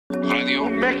Radio.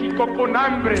 Un México con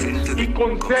hambre y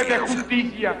con sed de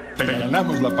justicia. Te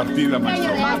ganamos la partida,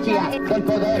 maestro.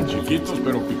 Chiquitos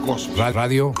pero picosos.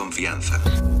 Radio. Confianza.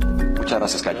 Muchas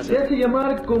gracias, Cayo. Se hace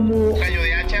llamar como Cayo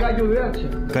de hacha. Callo de hacha.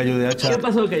 Callo de hacha. ¿Qué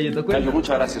pasó, Cayito? Cayo,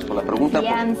 muchas gracias por la pregunta.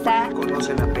 Confianza.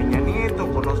 Conocen a Peña Nieto,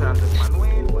 conocen a Andrés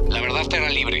Manuel. La verdad te hará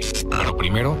libre, pero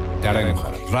primero te hará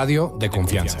enojar. Radio de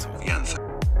confianza. Confianza.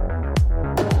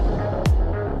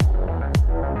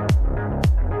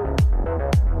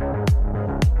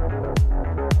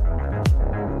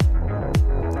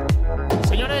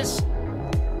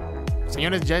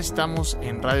 Señores, ya estamos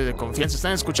en Radio de Confianza.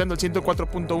 Están escuchando el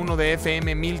 104.1 de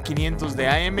FM, 1500 de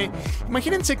AM.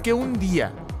 Imagínense que un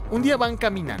día van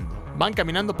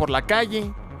caminando por la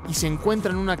calle y se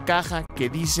encuentran una caja que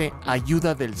dice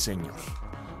Ayuda del Señor.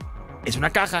 Es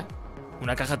una caja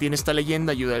tiene esta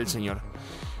leyenda, Ayuda del Señor.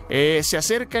 Se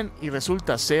acercan y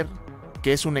resulta ser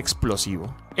que es un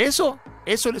explosivo. Eso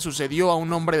le sucedió a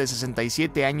un hombre de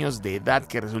 67 años de edad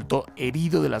que resultó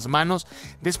herido de las manos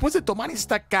después de tomar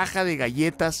esta caja de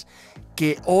galletas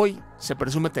que hoy se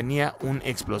presume tenía un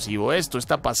explosivo. Esto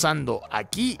está pasando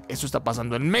aquí, esto está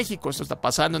pasando en México, esto está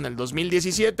pasando en el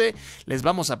 2017. Les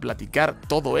vamos a platicar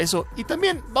todo eso y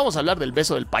también vamos a hablar del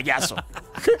beso del payaso.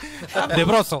 De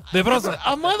broso.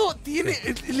 Amado tiene...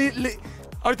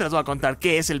 Ahorita les voy a contar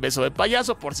qué es el beso de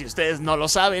payaso, por si ustedes no lo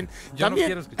saben. Yo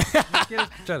también, no quiero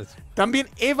escuchar eso. También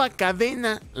Eva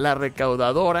Cadena, la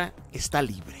recaudadora, está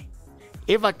libre.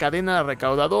 Eva Cadena, la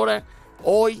recaudadora,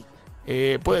 hoy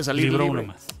puede salir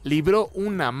libre. Libró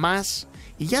una más.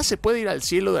 Y ya se puede ir al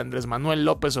cielo de Andrés Manuel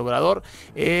López Obrador.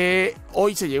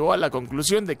 Hoy se llegó a la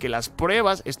conclusión de que las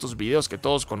pruebas, estos videos que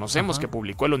todos conocemos, que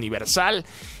publicó el Universal,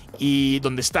 y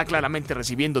donde está claramente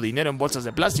recibiendo dinero en bolsas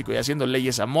de plástico y haciendo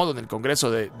leyes a modo en el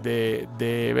Congreso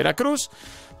de Veracruz,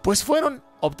 pues fueron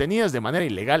obtenidas de manera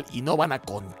ilegal y no van a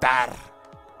contar.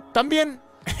 También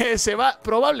se va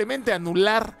probablemente a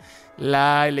anular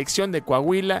la elección de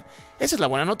Coahuila. Esa es la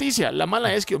buena noticia. La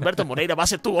mala es que Humberto Moreira va a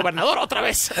ser tu gobernador otra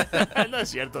vez. No es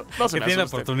cierto. No se que tiene la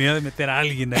oportunidad de meter a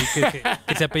alguien ahí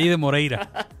que se apellide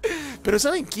Moreira. Pero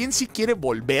 ¿saben quién sí quiere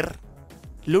volver?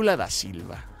 Lula da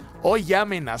Silva. Hoy ya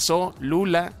amenazó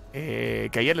Lula, que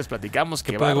ayer les platicamos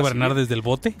que puede gobernar desde el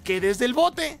bote. Que desde el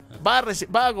bote va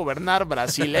a gobernar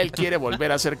Brasil. Él quiere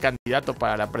volver a ser candidato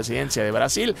para la presidencia de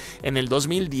Brasil en el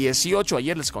 2018.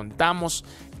 Ayer les contamos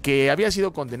que había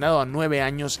sido condenado a 9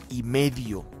 años y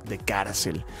medio de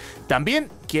cárcel. También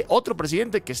que otro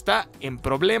presidente que está en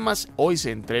problemas, hoy se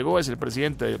entregó, es el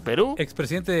presidente de Perú.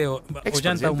 Expresidente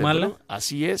Ollanta Humala.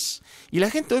 Así es. Y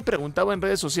la gente hoy preguntaba en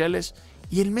redes sociales,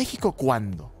 ¿y en México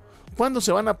cuándo? ¿Cuándo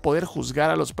se van a poder juzgar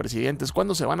a los presidentes?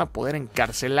 ¿Cuándo se van a poder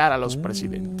encarcelar a los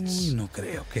presidentes? No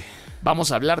creo que...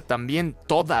 Vamos a hablar también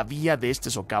todavía de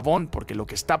este socavón, porque lo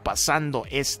que está pasando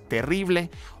es terrible.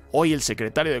 Hoy el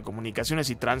secretario de Comunicaciones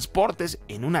y Transportes,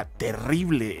 en una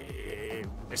terrible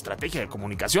estrategia de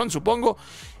comunicación, supongo,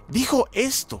 dijo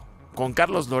esto con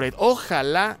Carlos Loret: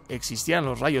 ojalá existieran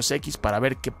los rayos X para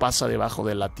ver qué pasa debajo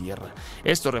de la tierra.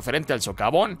 Esto referente al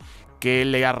socavón, que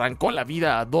le arrancó la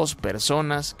vida a 2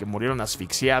 personas que murieron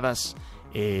asfixiadas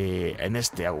en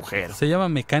este agujero. Se llama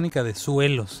mecánica de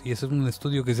suelos y ese es un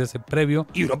estudio que se hace previo.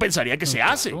 Y uno pensaría que se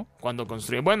hace cuando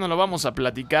construye. Bueno, lo vamos a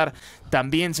platicar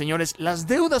también, señores. Las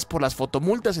deudas por las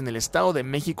fotomultas en el Estado de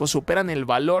México superan el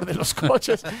valor de los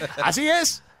coches. Así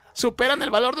es, superan el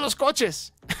valor de los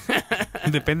coches.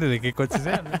 Depende de qué coche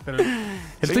sea, ¿no? Pero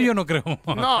el tuyo no creo.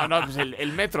 No, pues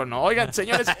el metro no. Oigan,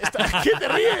 señores, ¿qué te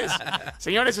ríes?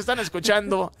 Señores, están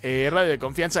escuchando Radio de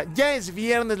Confianza. Ya es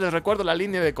viernes, les recuerdo la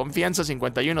línea de confianza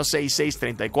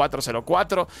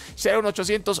 5166-3404,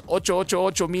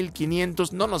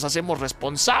 01800-888-1500. No nos hacemos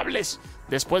responsables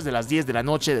después de las 10 de la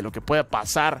noche de lo que pueda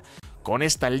pasar con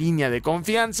esta línea de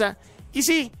confianza. Y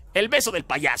sí, el beso del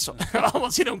payaso.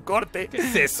 Vamos a ir a un corte. ¿Qué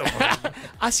es eso?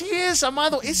 Así es,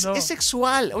 amado. Es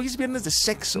sexual. Hoy es viernes de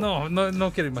sexo.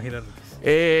 No quiero imaginarlo.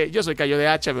 Yo soy Cayo de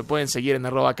Hacha. Me pueden seguir en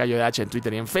 @Cayo de Hacha en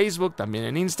Twitter y en Facebook. También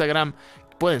en Instagram.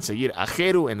 Pueden seguir a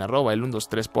Jeru en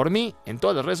 @el123 por mí. En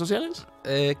todas las redes sociales.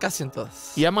 Casi en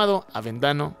todas. Y amado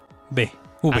Avendano. V.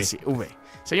 Así, V.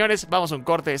 Señores, vamos a un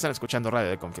corte. Están escuchando Radio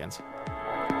de Confianza.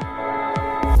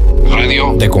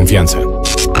 Radio de Confianza.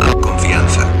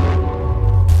 Confianza.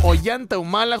 Ollanta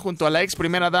Humala junto a la ex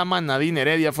primera dama Nadine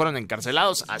Heredia fueron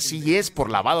encarcelados. Así es,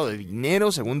 por lavado de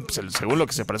dinero, según lo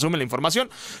que se presume la información.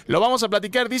 Lo vamos a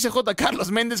platicar. Dice J. Carlos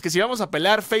Méndez que si vamos a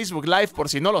apelar Facebook Live, por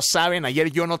si no lo saben,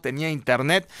 ayer yo no tenía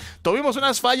internet. Tuvimos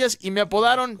unas fallas y me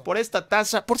apodaron por esta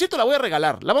taza. Por cierto, la voy a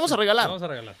regalar. La vamos a regalar.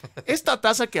 Esta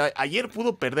taza que ayer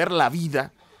pudo perder la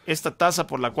vida, esta taza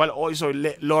por la cual hoy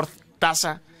soy Lord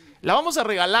Taza, La vamos a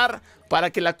regalar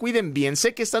para que la cuiden bien.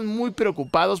 Sé que están muy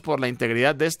preocupados por la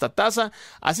integridad de esta taza,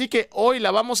 así que hoy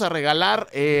la vamos a regalar.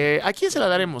 ¿A quién se la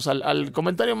daremos? ¿Al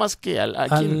comentario más que ¿a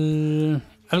quién?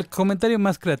 Al comentario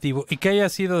más creativo y que haya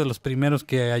sido de los primeros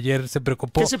que ayer se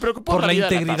preocupó por la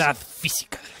integridad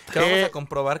física. Que vamos a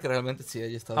comprobar que realmente sí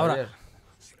haya estado ayer.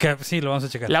 Sí, lo vamos a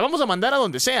checar. La vamos a mandar a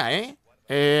donde sea,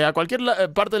 a cualquier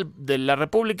parte de la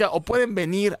República, o pueden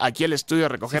venir aquí al estudio a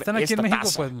recoger esta taza. Si están aquí en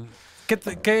México,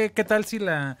 pues, ¿qué tal si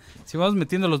vamos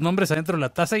metiendo los nombres adentro de la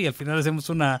taza y al final hacemos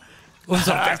un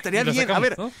sorteo? Estaría bien. Sacamos, a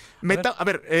ver, ¿no?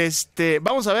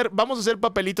 Vamos a hacer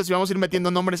papelitos y vamos a ir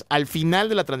metiendo nombres al final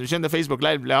de la transmisión de Facebook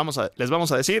Live. Les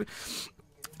vamos a decir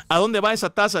 ¿a dónde va esa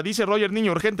taza? Dice Roger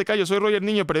Niño, urgente Cayo, soy Roger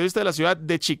Niño, periodista de la ciudad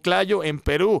de Chiclayo, en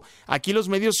Perú. Aquí los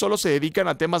medios solo se dedican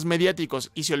a temas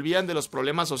mediáticos y se olvidan de los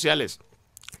problemas sociales.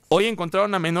 Hoy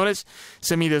encontraron a menores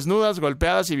semidesnudas,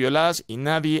 golpeadas y violadas y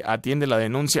nadie atiende la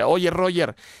denuncia. Oye,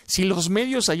 Roger, si los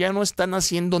medios allá no están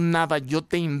haciendo nada, yo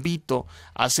te invito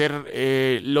a hacer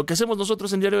lo que hacemos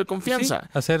nosotros en Diario de Confianza. Sí,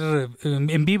 hacer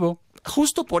en vivo.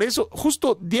 Justo por eso,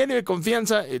 justo Diario de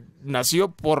Confianza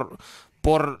nació por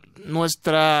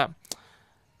nuestra...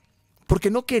 porque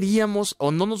no queríamos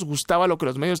o no nos gustaba lo que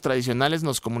los medios tradicionales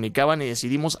nos comunicaban y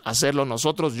decidimos hacerlo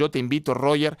nosotros. Yo te invito,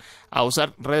 Roger, a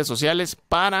usar redes sociales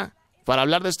para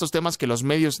hablar de estos temas que los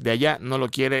medios de allá no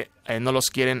los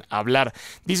quieren hablar.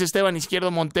 Dice Esteban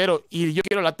Izquierdo Montero, y yo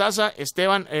quiero la taza.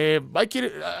 Esteban, hay que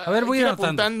ir, voy a ir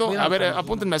apuntando. A ver,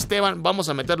 apúntenme a Esteban, vamos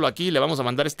a meterlo aquí, le vamos a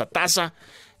mandar esta taza.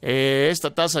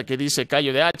 Esta taza que dice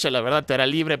Cayo de Hacha, la verdad te hará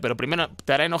libre, pero primero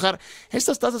te hará enojar.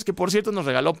 Estas tazas que por cierto nos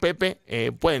regaló Pepe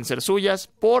pueden ser suyas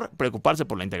por preocuparse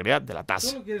por la integridad de la taza.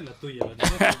 Solo quiere la tuya.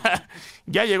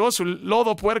 Ya llegó su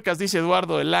lodo puercas, dice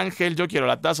Eduardo del Ángel. Yo quiero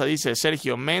la taza, dice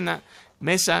Sergio Mesa.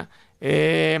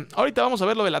 Ahorita vamos a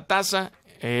ver lo de la taza.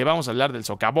 Vamos a hablar del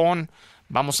socavón.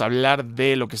 Vamos a hablar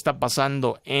de lo que está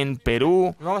pasando en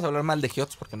Perú. Vamos a hablar mal de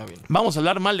Giots porque no viene. Vamos a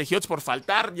hablar mal de Giots por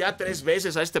faltar ya 3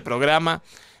 veces a este programa.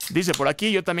 Dice por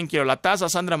aquí, yo también quiero la taza.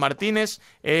 Sandra Martínez,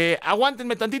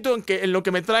 aguántenme tantito en lo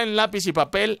que me traen lápiz y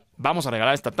papel. Vamos a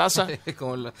regalar esta taza.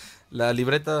 Como la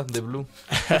libreta de Blue.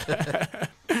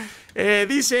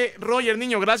 Dice Roger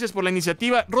Niño, gracias por la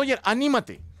iniciativa. Roger,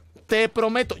 anímate. Te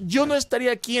prometo, yo no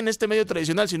estaría aquí en este medio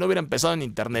tradicional si no hubiera empezado en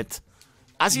internet.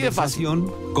 Así de fácil.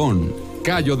 Con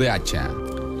Cayo de Hacha.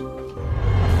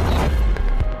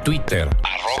 Twitter,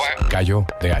 @Cayo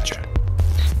de Hacha.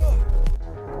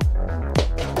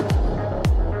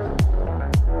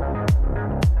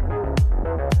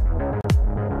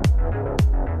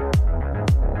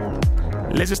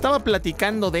 Les estaba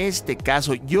platicando de este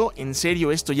caso. Yo, en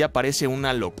serio, esto ya parece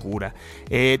una locura.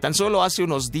 Tan solo hace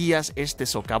unos días este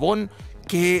socavón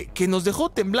que nos dejó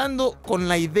temblando con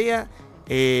la idea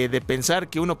de pensar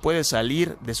que uno puede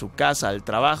salir de su casa al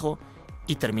trabajo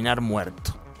y terminar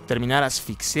muerto, terminar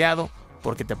asfixiado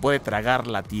porque te puede tragar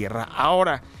la tierra.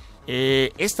 Ahora,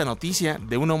 esta noticia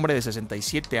de un hombre de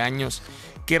 67 años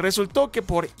que resultó que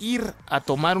por ir a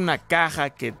tomar una caja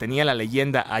que tenía la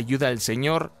leyenda Ayuda al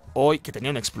Señor, hoy, que tenía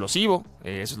un explosivo,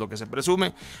 eso es lo que se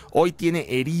presume, hoy tiene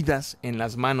heridas en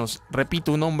las manos.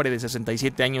 Repito, un hombre de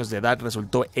 67 años de edad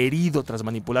resultó herido tras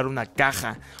manipular una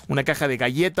caja de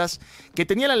galletas que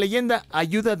tenía la leyenda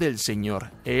Ayuda del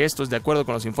Señor. Esto es de acuerdo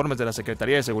con los informes de la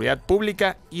Secretaría de Seguridad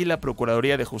Pública y la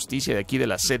Procuraduría de Justicia de aquí de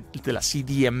la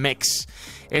CDMX.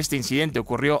 Este incidente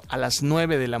ocurrió a las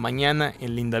 9 de la mañana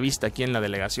en Lindavista, aquí en la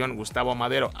delegación Gustavo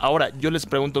Amadero. Ahora, yo les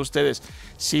pregunto a ustedes,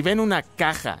 si ven una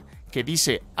caja que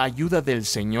dice Ayuda del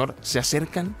Señor, ¿se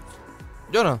acercan?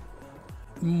 Yo no.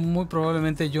 Muy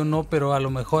probablemente yo no, pero a lo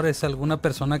mejor es alguna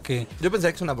persona que... Yo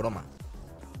pensaría que es una broma.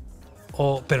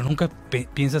 Pero nunca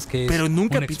piensas que es un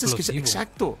piensas que es...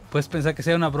 Exacto. Puedes pensar que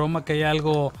sea una broma, que hay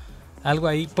algo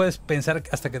ahí. Puedes pensar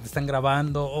hasta que te están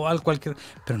grabando o algo cualquier...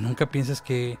 Pero nunca piensas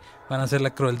que van a hacer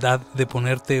la crueldad de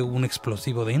ponerte un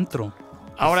explosivo dentro.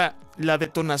 Ahora, la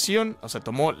detonación, o sea,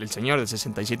 el señor de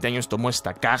 67 años tomó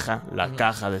esta caja, la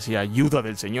caja decía Ayuda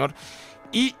del Señor,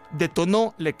 y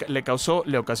detonó,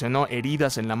 le ocasionó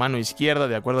heridas en la mano izquierda,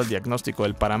 de acuerdo al diagnóstico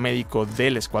del paramédico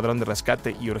del Escuadrón de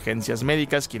Rescate y Urgencias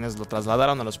Médicas, quienes lo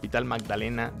trasladaron al Hospital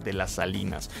Magdalena de las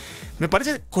Salinas. Me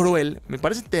parece cruel, me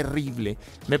parece terrible,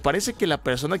 me parece que la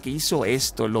persona que hizo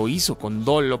esto lo hizo con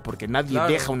dolo, porque nadie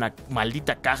deja una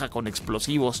maldita caja con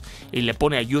explosivos y le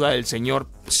pone Ayuda del Señor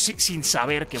sin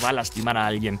saber que va a lastimar a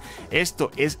alguien. Esto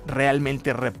es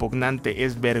realmente repugnante,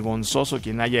 es vergonzoso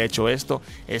quien haya hecho esto.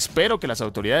 Espero que las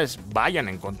autoridades vayan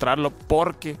a encontrarlo,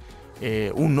 porque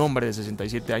un hombre de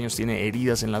 67 años tiene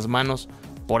heridas en las manos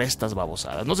por estas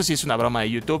babosadas. No sé si es una broma de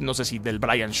YouTube, no sé si del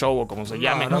Brian Show o como se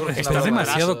llame. No, es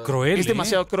demasiado cruel. Es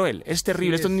demasiado cruel, es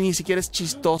terrible. Esto ni siquiera es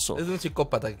chistoso. Es de un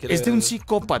psicópata. Es de un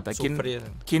psicópata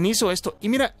quien hizo esto. Y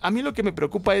mira, a mí lo que me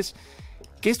preocupa es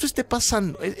que esto esté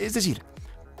pasando. Es decir,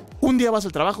 un día vas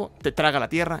al trabajo, te traga la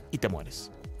tierra y te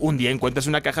mueres. Un día encuentras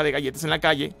una caja de galletas en la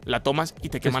calle, la tomas y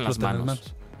te queman las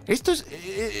manos. Esto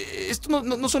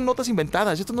no son notas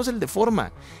inventadas, esto no es el de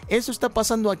forma. Eso está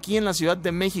pasando aquí en la Ciudad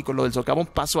de México. Lo del socavón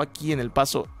pasó aquí en el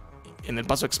Paso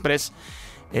Express,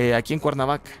 aquí en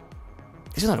Cuernavaca.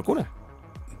 Es una locura.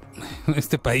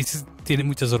 Este país tiene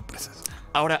muchas sorpresas.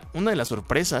 Ahora, una de las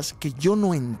sorpresas que yo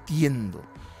no entiendo,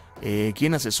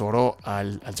 quién asesoró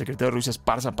al secretario Ruiz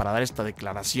Esparza para dar esta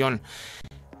declaración,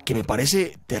 que me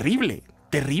parece terrible,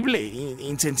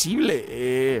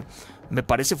 insensible, me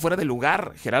parece fuera de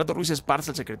lugar. Gerardo Ruiz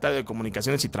Esparza, el secretario de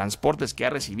Comunicaciones y Transportes, que ha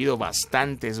recibido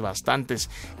bastantes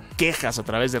quejas a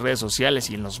través de redes sociales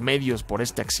y en los medios por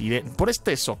este accidente, por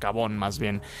este socavón más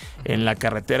bien, en la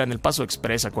carretera, en el Paso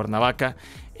Express a Cuernavaca,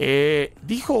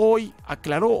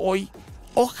 aclaró hoy,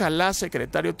 ojalá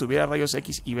secretario tuviera rayos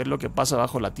X y ver lo que pasa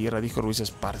bajo la tierra, dijo Ruiz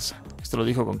Esparza. Esto lo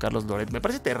dijo con Carlos Loret. Me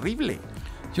parece terrible.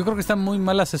 Yo creo que está muy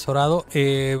mal asesorado.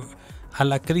 A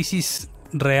la crisis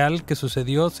real que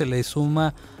sucedió se le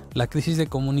suma la crisis de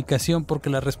comunicación, porque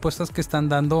las respuestas que están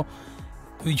dando,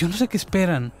 yo no sé qué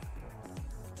esperan.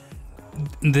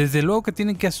 Desde luego que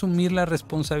tienen que asumir la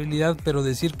responsabilidad, pero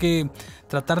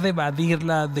tratar de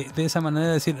evadirla de esa manera,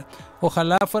 decir,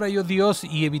 ojalá fuera yo Dios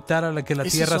y evitara que la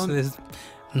tierra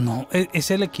No,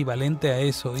 es el equivalente a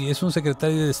eso, y es un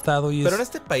secretario de Estado. Pero en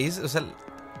este país, o sea,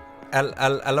 a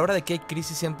la hora de que hay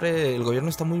crisis siempre el gobierno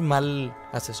está muy mal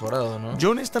asesorado, ¿no? Yo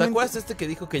honestamente... ¿Te acuerdas que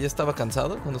dijo que ya estaba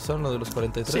cansado cuando estaban lo de los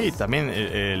 43? Sí, también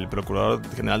el Procurador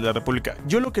General de la República.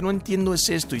 Yo lo que no entiendo es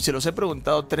esto, y se los he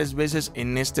preguntado 3 veces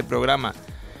en este programa.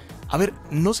 A ver,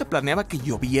 ¿no se planeaba que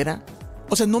lloviera?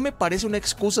 O sea, no me parece una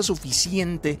excusa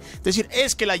suficiente decir,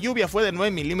 es que la lluvia fue de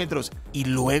 9 milímetros. ¿Y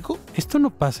luego? Esto no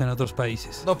pasa en otros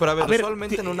países. No, pero a ver,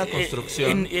 usualmente en una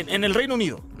construcción... En el Reino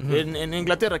Unido, en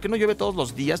Inglaterra, que no llueve todos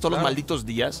los días, todos los malditos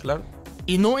días. Claro.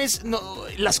 Y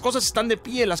las cosas están de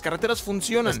pie, las carreteras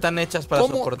funcionan. Están hechas para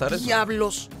soportar eso. ¿Cómo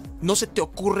diablos no se te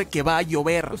ocurre que va a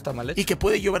llover? Pues está mal hecho. Y que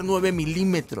puede llover 9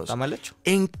 milímetros. Está mal hecho.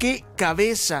 ¿En qué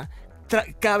cabeza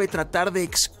cabe tratar de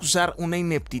excusar una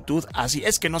ineptitud así?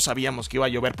 Es que no sabíamos que iba a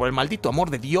llover, por el maldito amor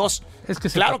de Dios. Es que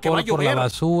claro que va a llover por la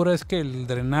basura, es que el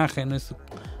drenaje no es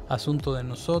asunto de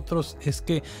nosotros, es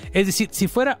decir, si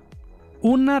fuera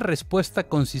una respuesta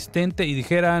consistente y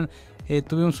dijeran,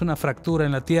 tuvimos una fractura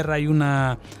en la tierra, hay un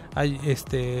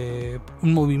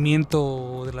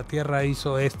movimiento de la tierra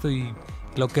hizo esto y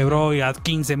lo quebró y a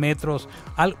 15 metros,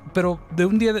 pero de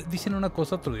un día dicen una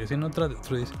cosa, otro día dicen otra,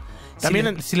 otro día.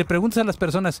 También si le preguntas a las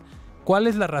personas cuál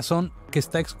es la razón que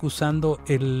está excusando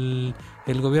el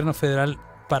gobierno federal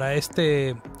para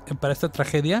esta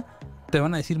tragedia, te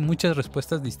van a decir muchas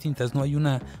respuestas distintas, no hay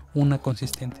una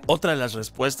consistente. Otra de las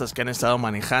respuestas que han estado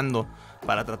manejando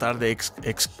para tratar de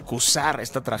excusar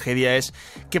esta tragedia es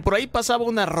que por ahí pasaba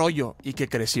un arroyo y que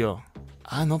creció.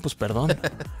 Ah, no, pues perdón.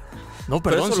 No,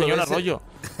 perdón, señor Arroyo.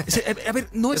 A ver,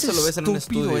 no es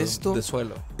estúpido esto. De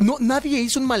suelo. No, nadie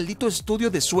hizo un maldito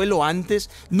estudio de suelo antes.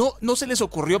 No se les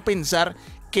ocurrió pensar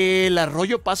que el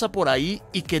arroyo pasa por ahí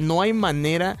y que no hay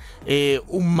manera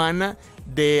humana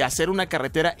de hacer una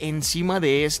carretera encima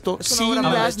de esto. Es una obra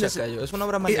mal hecha, Cayo. Es una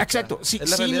obra mal hecha. Exacto.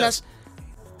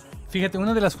 Fíjate,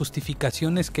 una de las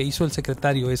justificaciones que hizo el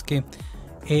secretario es que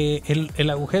el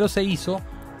agujero se hizo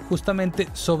justamente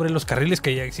sobre los carriles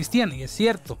que ya existían, y es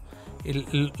cierto.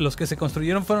 Los que se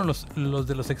construyeron fueron los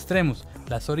de los extremos,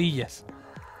 las orillas.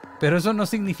 Pero eso no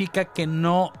significa que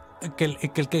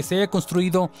el que se haya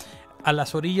construido a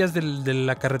las orillas de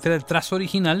la carretera del trazo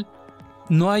original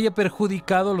no haya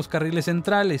perjudicado los carriles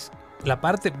centrales.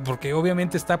 Porque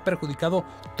obviamente está perjudicado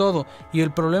todo. Y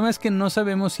el problema es que no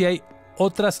sabemos si hay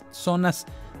otras zonas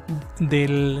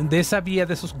de esa vía,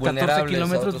 de esos 14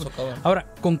 kilómetros.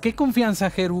 Ahora, ¿con qué confianza,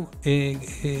 Jeru?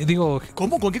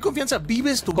 ¿Cómo? ¿Con qué confianza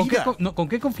vives tu vida? ¿Con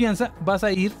qué confianza vas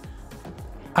a ir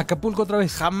a Acapulco otra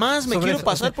vez? Jamás me quiero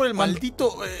pasar por el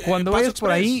maldito cuando vayas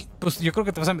por ahí, pues yo creo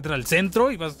que te vas a meter al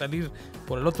centro y vas a salir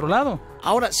por el otro lado.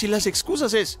 Ahora, si las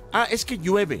excusas es que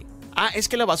llueve, es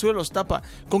que la basura los tapa,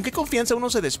 ¿con qué confianza uno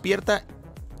se despierta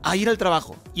a ir al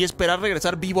trabajo y esperar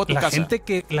regresar vivo a tu casa?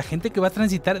 La gente que va a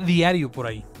transitar diario por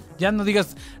ahí. Ya no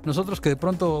digas nosotros que de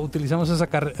pronto utilizamos esa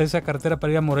carretera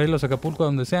para ir a Morelos, Acapulco,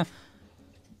 donde sea.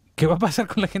 ¿qué va a pasar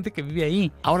con la gente que vive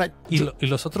ahí? Ahora, Y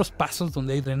los otros pasos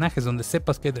donde hay drenajes, donde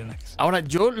sepas que hay drenajes. Ahora,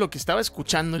 yo lo que estaba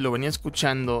escuchando y lo venía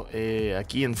escuchando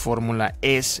aquí en Fórmula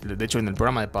es, de hecho en el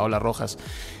programa de Paola Rojas,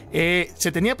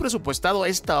 se tenía presupuestado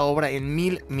esta obra en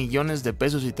 1,000 millones de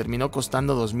pesos y terminó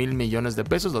costando 2,000 millones de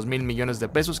pesos, 2,000 millones de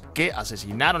pesos que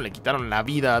asesinaron, le quitaron la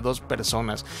vida a 2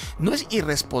 personas. ¿No es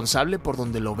irresponsable por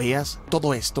donde lo veas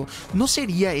todo esto? ¿No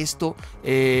sería esto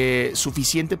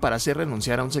suficiente para hacer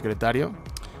renunciar a un secretario?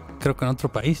 Creo que en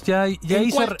otro país ya ¿En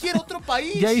hizo cualquier otro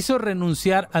país? ya hizo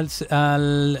renunciar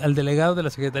al delegado de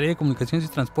la Secretaría de Comunicaciones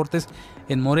y Transportes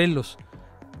en Morelos,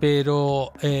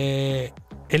 pero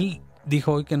él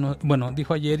dijo hoy que no, bueno,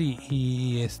 dijo ayer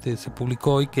y se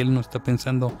publicó hoy que él no está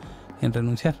pensando en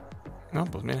renunciar. No,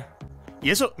 pues mira. Y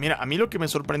eso, mira, a mí lo que me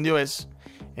sorprendió es,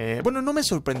 bueno, no me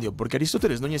sorprendió porque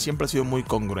Aristóteles Núñez siempre ha sido muy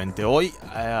congruente. Hoy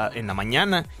en la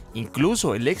mañana,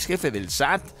 incluso el ex jefe del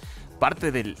SAT,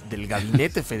 parte del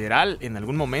gabinete federal, en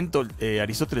algún momento,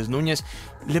 Aristóteles Núñez,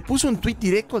 le puso un tuit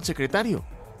directo al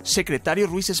secretario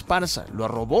Ruiz Esparza, lo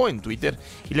arrobó en Twitter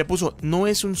y le puso: no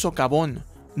es un socavón,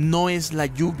 no es la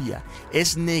lluvia,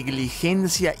 es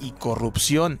negligencia y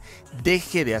corrupción,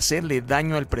 deje de hacerle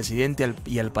daño al presidente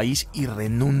y al país y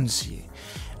renuncie.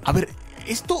 A ver,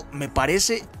 esto me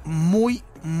parece muy,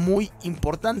 muy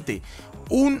importante.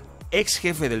 Un ex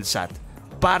jefe del SAT,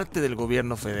 parte del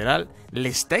gobierno federal, le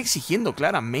está exigiendo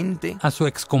claramente A su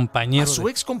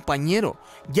excompañero.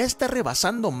 Ya está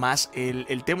rebasando más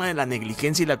el tema de la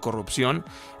negligencia y la corrupción,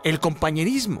 el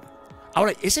compañerismo.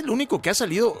 Ahora, es el único que ha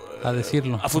salido A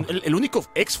decirlo. El único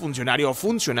exfuncionario o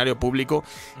funcionario público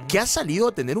que ha salido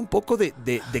a tener un poco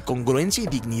de congruencia y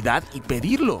dignidad y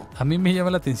pedirlo. A mí me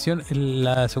llama la atención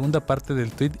la segunda parte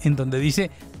del tuit en donde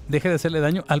dice: deje de hacerle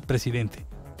daño al presidente.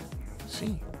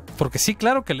 Sí. Porque sí,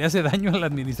 claro que le hace daño a la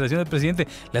administración del presidente,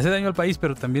 le hace daño al país,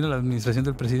 pero también a la administración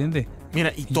del presidente.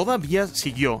 Mira, y todavía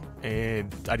siguió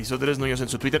Aristóteles Núñez en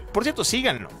su Twitter. Por cierto,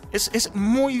 síganlo. Es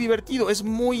muy divertido, es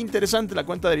muy interesante la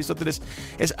cuenta de Aristóteles.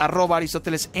 Es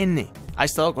 @AristótelesN. Ha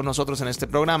estado con nosotros en este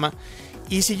programa.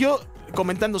 Y siguió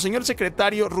comentando: señor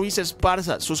secretario Ruiz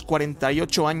Esparza, sus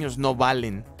 48 años no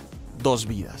valen 2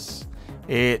 vidas.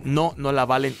 No la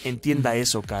valen, entienda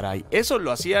eso, caray. Eso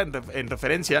lo hacía en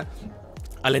referencia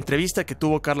a la entrevista que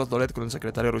tuvo Carlos Loret con el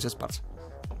secretario Ruiz Esparza.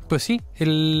 Pues sí,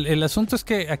 el asunto es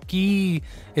que aquí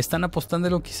están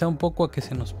apostándolo quizá un poco a que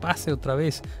se nos pase otra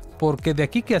vez, porque de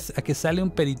aquí a que sale un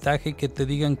peritaje que te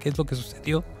digan qué es lo que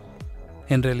sucedió,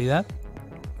 en realidad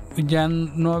ya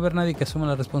no va a haber nadie que asuma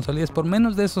las responsabilidades. Por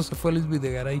menos de eso se fue Luis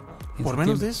Videgaray. Por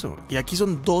menos de eso. Y aquí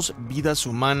son 2 vidas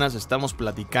humanas. Estamos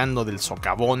platicando del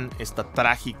socavón, esta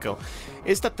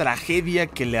tragedia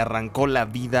que le arrancó la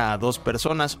vida a 2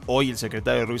 personas. Hoy el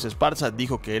secretario Ruiz Esparza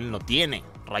dijo que él no tiene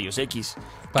rayos X.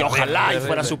 Que ojalá y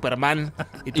fuera Superman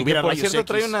y tuviera y que, por rayos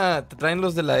cierto, X. traen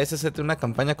los de la SCT una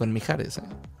campaña con Mijares,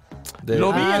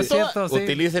 Lo vi en cierto, sí.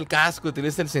 Utiliza el casco,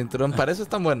 utiliza el cinturón. Para eso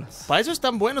están buenos. Para eso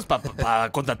están buenos, para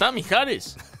contratar a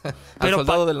Mijares. Al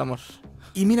soldado del amor.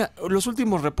 Y mira, los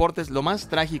últimos reportes, lo más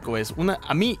trágico es,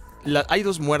 hay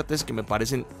 2 muertes que me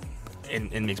parecen,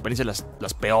 en mi experiencia,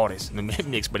 las peores. En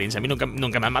mi experiencia, a mí nunca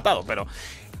me han matado, pero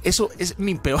eso es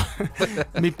mi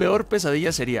peor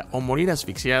pesadilla sería o morir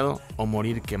asfixiado o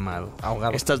morir quemado.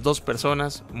 Ahogado. Estas 2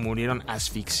 personas murieron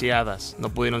asfixiadas,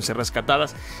 no pudieron ser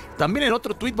rescatadas. También en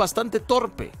otro tuit bastante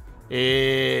torpe.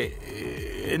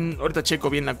 Ahorita checo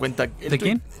bien la cuenta. ¿De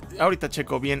quién? Ahorita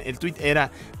checo bien. El tuit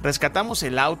era: rescatamos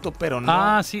el auto, pero no.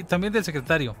 Ah, sí, también del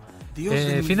secretario. Dios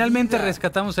de mi finalmente vida.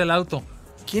 rescatamos el auto.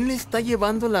 ¿Quién le está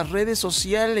llevando las redes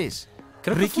sociales?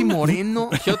 Creo que Ricky fue una- Moreno.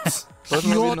 Giots.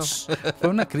 Fue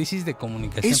una crisis de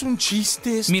comunicación. Es un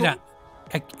chiste esto. Mira,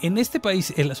 en este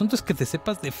país el asunto es que te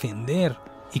sepas defender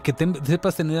y que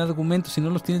sepas tener argumentos. Si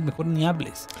no los tienes, mejor ni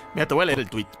hables. Mira, te voy a leer el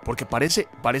tuit porque parece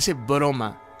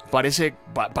broma. Parece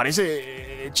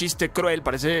chiste cruel,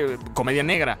 parece comedia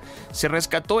negra. Se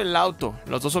rescató el auto,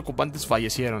 los 2 ocupantes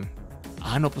fallecieron.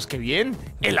 Ah, no, pues qué bien.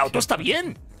 El auto está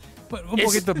bien. Bueno, un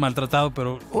poquito maltratado,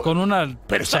 pero con una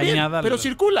Pero está bien, chañada pero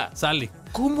circula. Sale.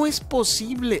 ¿Cómo es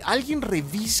posible? ¿Alguien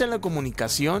revisa la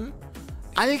comunicación?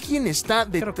 ¿Alguien está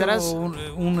Creo que detrás? hubo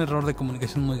un error de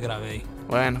comunicación muy grave ahí.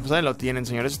 Bueno, pues ahí lo tienen,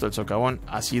 señores. Esto del socavón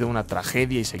ha sido una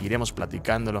tragedia y seguiremos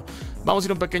platicándolo. Vamos a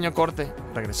ir a un pequeño corte.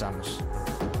 Regresamos.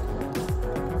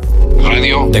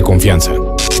 Radio de confianza.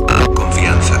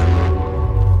 Confianza.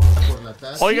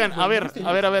 Oigan, a ver.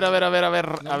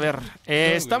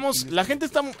 La gente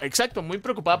está, exacto, muy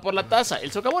preocupada por la taza.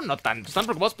 El socavón no tanto, están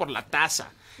preocupados por la taza.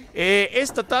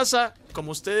 Esta taza,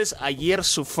 como ustedes ayer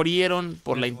sufrieron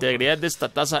por la integridad de esta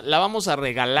taza, la vamos a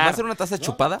regalar. ¿Va a ser una taza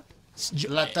chupada?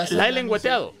 La he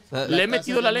lengüeteado. Le he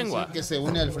metido la lengua. Que se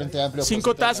une al Frente Amplio.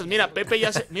 5 tazas. Mira, Pepe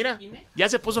ya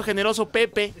se puso generoso.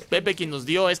 Pepe quien nos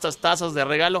dio estas tazas de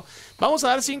regalo. Vamos a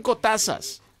dar 5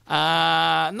 tazas.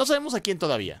 No sabemos a quién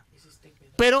todavía.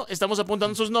 Pero estamos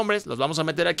apuntando sus nombres, los vamos a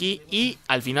meter aquí y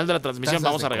al final de la transmisión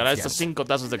vamos a regalar estas 5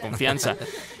 tazas de confianza.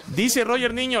 Dice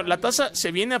Roger Niño, ¿la taza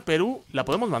se viene a Perú? ¿La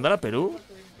podemos mandar a Perú?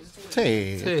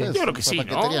 Sí. Yo creo que sí,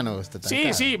 ¿no?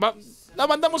 Sí, la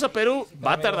mandamos a Perú.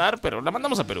 Va a tardar, pero la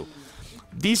mandamos a Perú.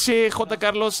 Dice J.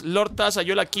 Carlos, Lord Taza,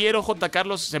 yo la quiero. J.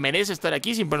 Carlos se merece estar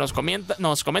aquí, siempre nos comenta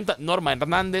Norma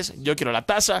Hernández, yo quiero la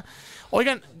taza.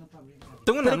 Oigan,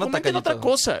 tengo una nota, comenten otra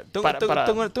cosa.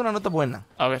 Tengo una nota buena.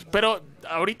 A ver, pero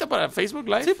 ¿ahorita para Facebook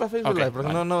Live? Sí, para Facebook Live.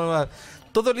 Porque no,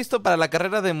 todo listo para la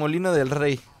carrera de Molino del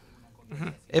Rey.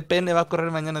 EPN va a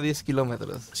correr mañana 10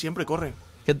 kilómetros. Siempre corre.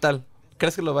 ¿Qué tal?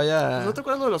 ¿Crees que lo vaya...? ¿No te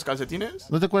acuerdas de los calcetines?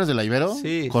 ¿No te acuerdas de la Ibero?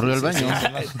 Sí. Corrió al baño.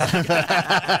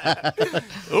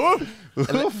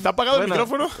 ¿Está apagado el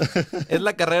micrófono? Es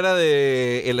la carrera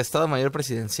del Estado Mayor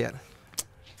Presidencial.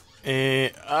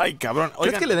 Ay, cabrón.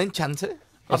 ¿Crees que le den chance?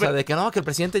 O sea, de que no, que el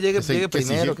presidente llegue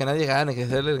primero, que nadie gane, que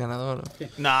sea el ganador.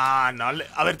 No.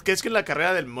 A ver, ¿crees que en la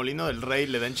carrera del Molino del Rey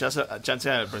le den chance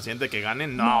al presidente que gane?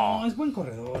 No, es buen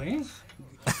corredor, ¿eh?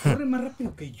 Corre más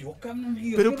rápido que yo, cabrón.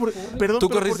 Pero perdón, ¿tú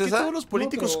 ¿por corriste qué esa? todos los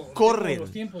políticos corren? Los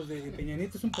tiempos de Peña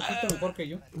Nieto es un poquito mejor que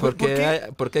yo.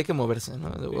 Porque hay que moverse, ¿no?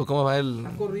 ¿O cómo va el...?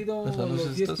 Ha corrido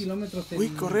los 10 kilómetros. Uy,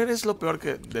 correr es lo peor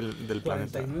que del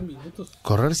planeta. 49 minutos.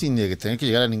 Correr sin tener que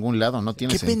llegar a ningún lado no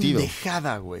tiene sentido. Qué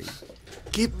pendejada, güey.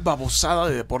 Qué babosada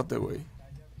de deporte, güey.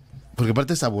 Porque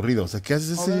aparte es aburrido. O sea, ¿qué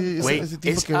haces ese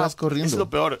tiempo que vas corriendo? Es lo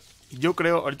peor. Yo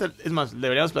creo, ahorita, es más,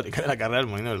 deberíamos platicar de la carrera del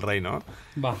Molino del Rey, ¿no?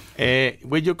 Va.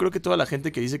 Güey, yo creo que toda la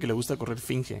gente que dice que le gusta correr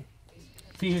finge.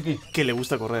 ¿Finge qué? Que le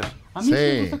gusta correr. A mí sí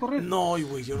me gusta correr. No,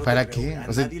 güey, yo no ¿Para te creo, qué? A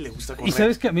O sea, nadie le gusta correr. Y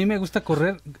sabes que a mí me gusta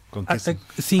correr ¿Con qué?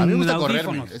 sin a mí me gusta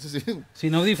audífonos. correr, eso sí.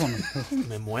 Sin audífonos.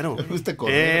 Me muero. Me gusta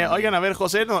correr. Oigan, a ver,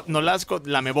 José Nolasco,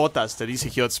 lamebotas, te dice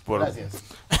Hiots por... Gracias.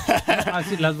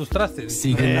 Sí, las lustraste.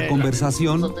 Sigue la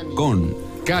conversación con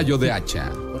Cayo de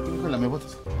Hacha. ¿Por qué dijo la me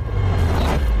botas?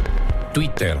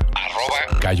 Twitter,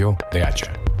 @Cayo de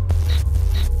Hacha.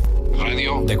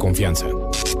 Radio de confianza.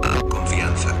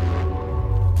 Confianza.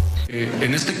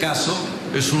 En este caso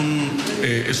es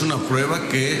una prueba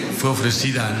que fue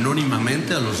ofrecida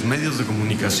anónimamente a los medios de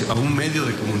comunicación, a un medio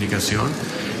de comunicación,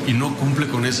 y no cumple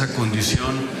con esa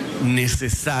condición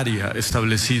necesaria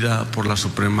establecida por la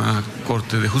Suprema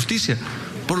Corte de Justicia.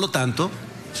 Por lo tanto,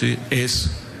 ¿sí?,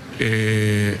 es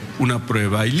una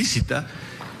prueba ilícita,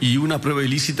 y una prueba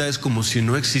ilícita es como si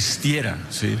no existiera,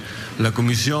 ¿sí? La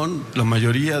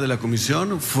mayoría de la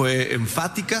comisión fue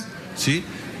enfática, ¿sí?,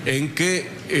 en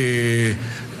que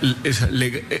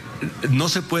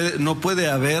no puede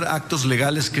haber actos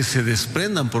legales que se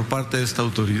desprendan por parte de esta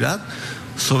autoridad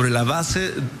sobre la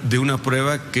base de una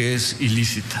prueba que es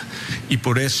ilícita. Y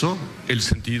por eso el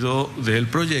sentido del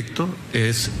proyecto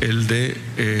es el de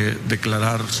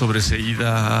declarar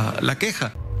sobreseída la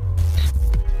queja.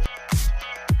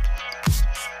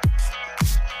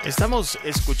 Estamos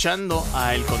escuchando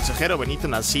al consejero Benito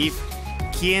Nasif,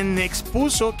 quien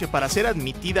expuso que para ser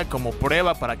admitida como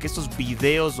prueba para que estos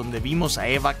videos donde vimos a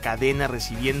Eva Cadena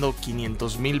recibiendo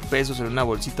 500,000 pesos en una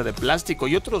bolsita de plástico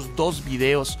y otros 2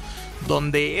 videos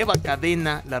donde Eva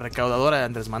Cadena, la recaudadora de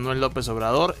Andrés Manuel López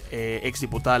Obrador,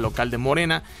 exdiputada local de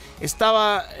Morena,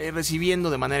 estaba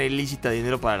recibiendo de manera ilícita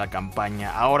dinero para la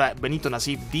campaña. Ahora Benito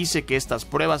Nasif dice que estas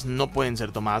pruebas no pueden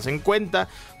ser tomadas en cuenta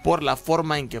por la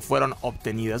forma en que fueron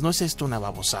obtenidas. ¿No es esto una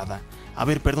babosada? A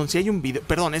ver, perdón, si hay un video...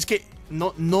 Perdón, es que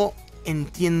no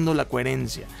entiendo la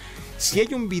coherencia. Si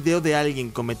hay un video de alguien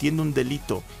cometiendo un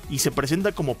delito y se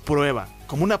presenta como prueba,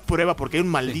 como una prueba porque hay un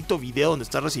maldito video donde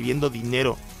está recibiendo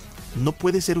dinero, ¿no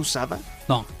puede ser usada?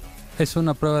 No, es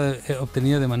una prueba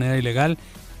obtenida de manera ilegal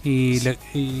y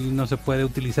no se puede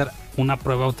utilizar una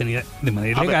prueba obtenida de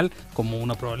manera ilegal como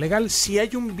una prueba legal. Si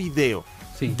hay un video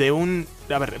de un...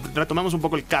 A ver, retomemos un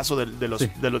poco el caso de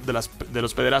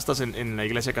los pederastas en la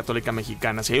Iglesia Católica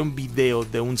Mexicana. Si hay un video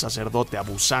de un sacerdote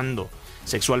abusando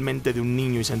sexualmente de un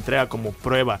niño y se entrega como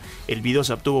prueba, el video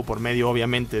se obtuvo por medio,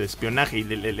 obviamente, de espionaje y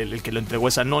el que lo entregó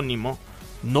es anónimo,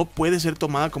 ¿no puede ser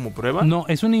tomada como prueba? No,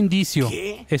 es un indicio.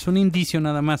 ¿Qué? Es un indicio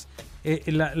nada más.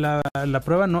 La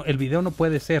prueba no, el video no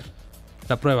puede ser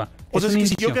la prueba. O sea, es que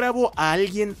si yo grabo a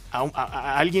alguien,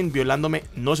 a alguien violándome,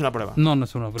 no es una prueba. No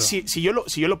es una prueba. Si yo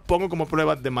lo pongo como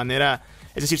prueba de manera...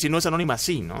 Es decir, si no es anónima,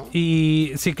 sí, ¿no?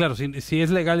 Y sí, claro, si es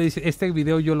legal, este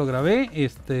video yo lo grabé,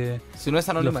 si no es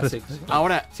anónima, sí.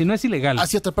 Ahora, si no es ilegal.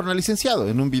 Así atraparon al licenciado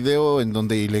en un video en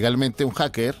donde ilegalmente un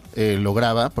hacker lo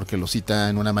graba porque lo cita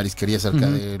en una marisquería cerca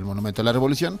del Monumento a la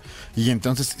Revolución, y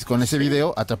entonces con ese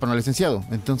video atraparon al licenciado.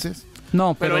 Entonces...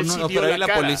 No, pero ahí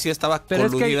la policía estaba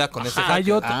coludida con ese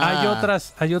hacker. Hay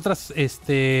otras, Pues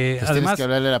además, que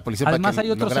hablarle a la policía además para que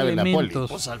hay otros lo grabe la poli. elementos.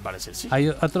 pues al parecer sí. Hay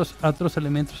otros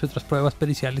elementos y otras pruebas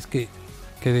periciales que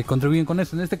contribuyen con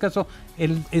eso. En este caso,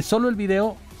 solo el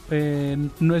video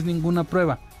no es ninguna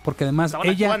prueba, porque además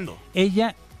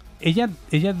ella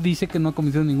dice que no ha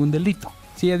cometido ningún delito.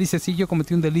 Si ella dice, sí, yo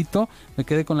cometí un delito, me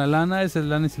quedé con la lana, esa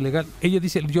lana es ilegal. Ella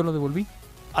dice, yo lo devolví.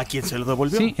 ¿A quién se lo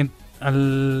devolvió? Sí, a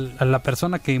la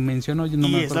persona que mencionó. Yo no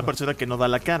y me es acuerdo. la persona que no da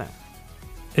la cara.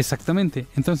 Exactamente.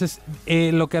 Entonces,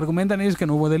 lo que argumentan ellos es que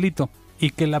no hubo delito y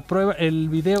que la prueba, el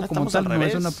video como tal no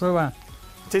es una prueba.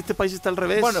 Este país está al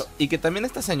revés. Bueno, y que también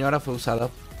esta señora fue usada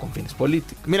con fines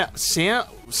políticos. Mira, sea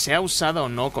usada o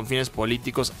no con fines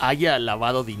políticos, haya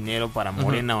lavado dinero para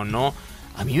Morena o no,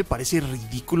 a mí me parece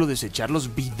ridículo desechar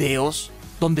los videos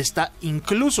donde está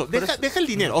incluso... Deja el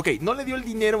dinero. Ok, no le dio el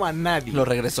dinero a nadie. Lo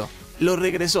regresó.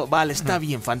 Vale, está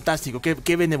bien, fantástico,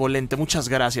 qué benevolente, muchas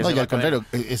gracias. No, y al contrario,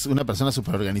 es una persona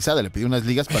súper organizada, le pidió unas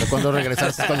ligas para cuando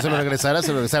se lo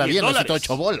regresara bien, necesitó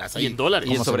 8 bolas. Y en dólares.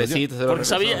 Y en sobrecitos. Porque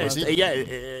sabía, ella,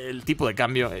 el tipo de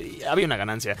cambio, había una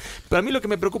ganancia. Pero a mí lo que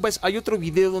me preocupa es, hay otro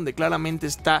video donde claramente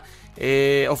está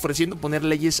ofreciendo poner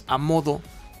leyes a modo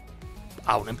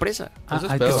a una empresa.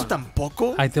 Eso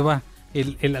tampoco... Ahí te va.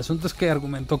 El asunto es que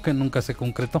argumentó que nunca se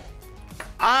concretó.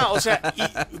 O sea,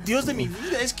 Dios de mi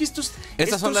vida, es que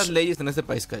Estas son las leyes en este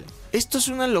país, Cayo. Esto es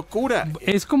una locura.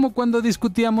 Es como cuando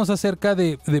discutíamos acerca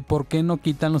de por qué no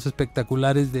quitan los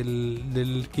espectaculares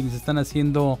del quienes están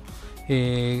haciendo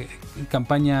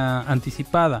campaña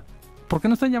anticipada. ¿Por qué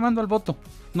no están llamando al voto?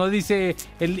 No dice,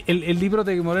 el libro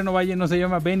de Moreno Valle no se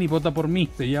llama Ven y vota por mí,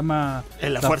 se llama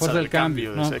La fuerza del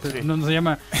cambio. No se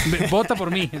llama Vota por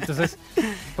mí. Entonces,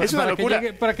 es una locura.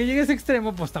 Para que llegue a ese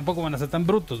extremo, pues tampoco van a ser tan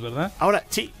brutos, ¿verdad? Ahora,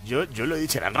 sí, yo lo he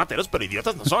dicho, serán rateros, pero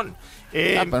idiotas no son.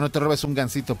 Pero no te robes un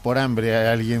gansito por hambre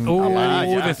a alguien.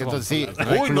 Entonces, sí,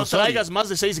 no traigas más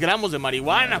de 6 gramos de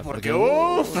marihuana, porque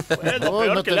es lo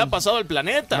peor que le ha pasado al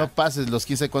planeta. No pases los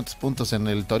 15 cuantos puntos en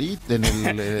el torito.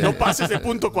 No pases de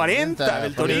punto 40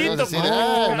 del torito.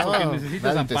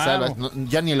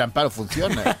 Ya ni el amparo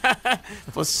funciona.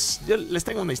 Pues yo les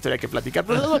tengo una historia que platicar,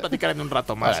 pero les voy a platicar en un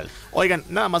rato más. Vale. Oigan,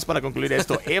 nada más para concluir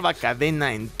esto. Eva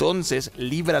Cadena entonces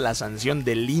libra la sanción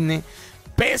del INE,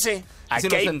 pese a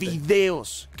que hay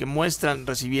videos que muestran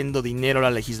recibiendo dinero.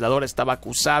 La legisladora estaba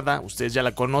acusada, ustedes ya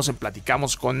la conocen,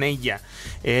 platicamos con ella,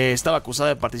 estaba acusada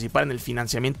de participar en el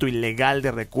financiamiento ilegal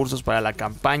de recursos para la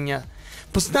campaña.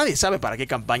 Pues nadie sabe para qué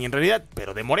campaña en realidad,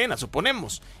 pero de Morena,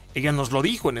 suponemos. Ella nos lo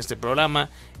dijo en este programa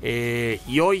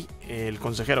y hoy el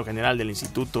consejero general del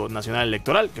Instituto Nacional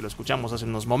Electoral, que lo escuchamos hace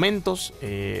unos momentos,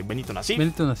 Benito Nasif,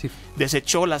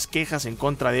 desechó las quejas en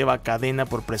contra de Eva Cadena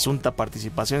por presunta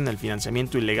participación en el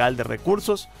financiamiento ilegal de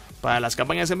recursos para las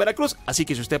campañas en Veracruz. Así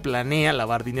que si usted planea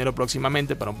lavar dinero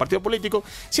próximamente para un partido político,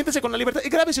 siéntese con la libertad y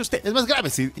grábese usted. Es más,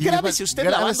 grábese. Grábese usted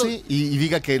lavando. Y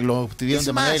diga que lo obtuvieron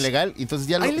de manera ilegal, y entonces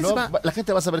ya la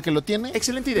gente va a saber que lo tiene.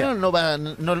 Excelente idea. No va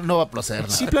a proceder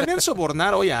nada. Si planean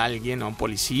sobornar hoy a alguien, a un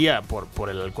policía, por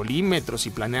el alcoholímetro, si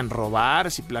planean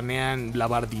robar, si planean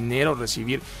lavar dinero,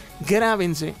 recibir,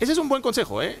 grábense. Ese es un buen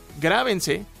consejo,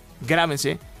 Grábense.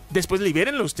 Después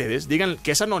libérenlo ustedes, digan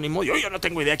que es anónimo. Yo no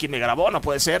tengo idea quién me grabó, no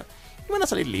puede ser. Y van a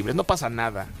salir libres, no pasa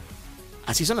nada.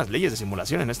 Así son las leyes de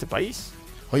simulación en este país.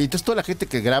 Oye, entonces toda la gente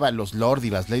que graba los Lord y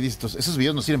las Ladies, esos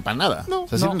videos no sirven para nada.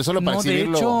 Sirven solo para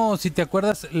exhibirlo. De hecho, si te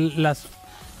acuerdas,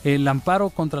 el amparo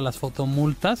contra las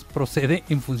fotomultas procede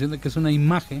en función de que es una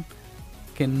imagen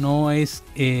que no es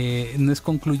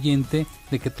concluyente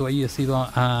de que tú hayas ido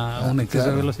a un exceso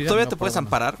de velocidad. ¿Todavía te puedes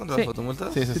amparar contra las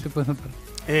fotomultas? Sí, te puedes amparar.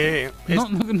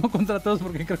 No contra todos,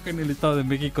 porque creo que en el Estado de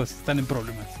México están en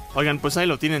problemas. Oigan, pues ahí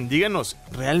lo tienen. Díganos,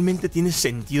 ¿realmente tiene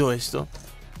sentido esto?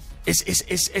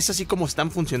 ¿Es así como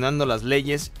están funcionando las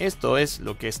leyes? Esto es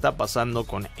lo que está pasando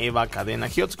con Eva Cadena.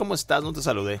 Giots, ¿cómo estás? No te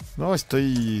saludé. No,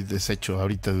 estoy deshecho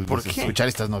ahorita de escuchar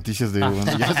estas noticias de...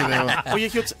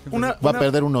 Oye, Giots, va a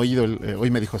perder un oído.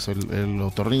 Hoy me dijo eso el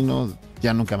otorrino.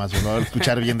 Ya nunca más va a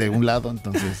escuchar bien de un lado,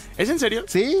 entonces... ¿Es en serio?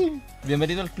 Sí.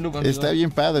 Bienvenido al club, amigo. Está bien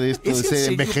padre esto de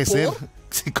envejecer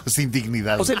sin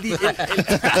dignidad. O sea,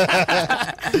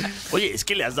 Oye, es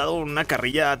que le has dado una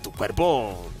carrilla a tu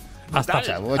cuerpo...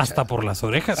 Hasta por las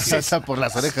orejas. Hasta por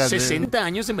las orejas. 60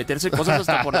 años de meterse cosas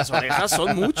hasta por las orejas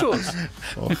son muchos.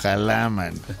 Ojalá,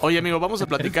 man. Oye, amigo, vamos a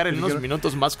platicar en unos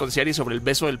minutos más con Ciari sobre el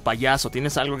beso del payaso.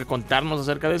 ¿Tienes algo que contarnos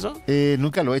acerca de eso?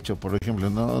 Nunca lo he hecho, por ejemplo.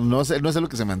 No es algo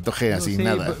que se me antoje así, sí,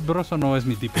 nada. Broso no es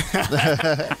mi tipo.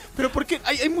 Pero porque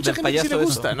hay mucha gente que sí le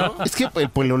gusta, ¿no? Es que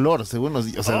por el olor, según nos...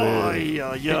 O sea,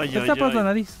 Está por la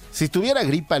nariz. Si tuviera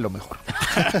gripa, a lo mejor.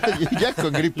 Ya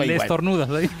con gripa Le igual. estornudas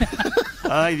ahí.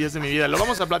 Ay, Dios de mi vida. Los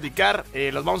vamos a platicar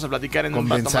en Con un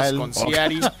rato más Benzal. con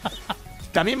Ciari.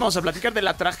 También vamos a platicar de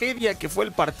la tragedia que fue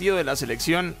el partido de la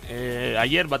selección.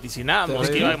 Ayer vaticinábamos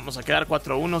que íbamos a quedar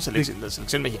 4-1, la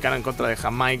selección mexicana en contra de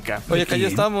Jamaica. Oye, acá ya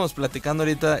estábamos platicando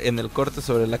ahorita en el corte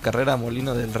sobre la carrera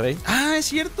Molino del Rey. Ah, es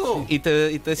cierto. Y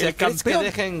te decía, ¿crees que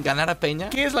dejen ganar a Peña?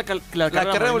 ¿Qué es la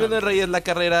carrera Molino del Rey? Es la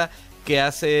carrera que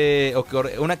hace,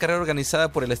 una carrera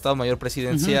organizada por el Estado Mayor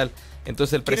Presidencial.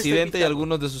 Entonces el presidente y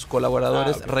algunos de sus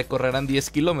colaboradores recorrerán 10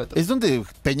 kilómetros. Es donde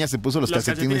Peña se puso los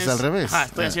calcetines al revés.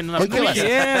 Estoy haciendo una... Oye, ¿qué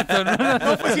cierto,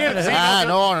 no fue cierto. Sí,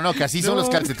 no, que así son los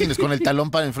calcetines, con el talón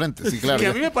para enfrente, sí, claro. Que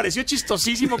a mí me pareció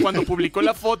chistosísimo cuando publicó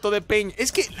la foto de Peña.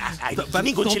 Es que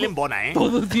ningún chile en bona, ¿eh?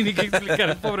 Todo tiene que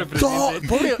explicar el pobre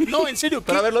presidente. No, en serio.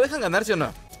 Pero a ver, ¿lo dejan ganar, sí o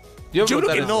no? Yo creo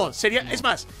que no, sería, es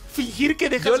más, fingir que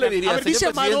dejas... Yo le diría, a ver, dice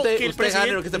Amado que el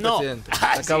presidente... presidente.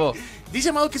 Acabó. Dice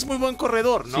Amado que es muy buen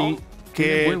corredor, ¿no? Sí.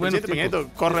 Que muy el bueno presidente Peña Nieto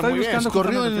corre muy bien.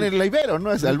 Corrió en el Ibero,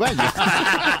 ¿no? Es al baño.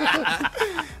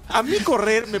 A mí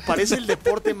correr me parece el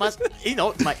deporte más... Y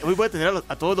no, hoy voy a tener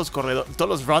a todos los corredores, todos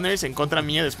los runners en contra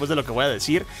mía después de lo que voy a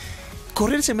decir.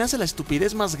 Correr se me hace la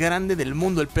estupidez más grande del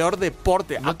mundo, el peor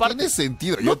deporte. No tiene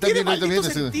sentido. No tiene maldito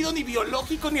sentido ni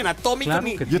biológico, ni anatómico, claro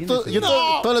ni... Todas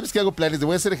las veces que hago planes de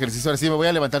voy a hacer ejercicio, ahora sí me voy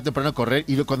a levantar temprano a correr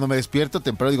y cuando me despierto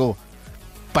temprano digo,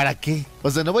 ¿para qué? O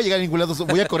sea, no voy a llegar a ningún lado,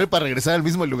 voy a correr para regresar al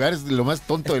mismo lugar, es lo más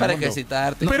tonto del para mundo.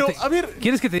 ejercitarte. Pero, a ver...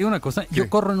 ¿Quieres que te diga una cosa? Yo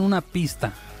corro en una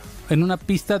pista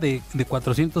de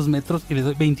 400 metros y le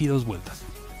doy 22 vueltas.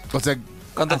 O sea...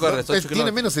 ¿Cuánto corres? Tiene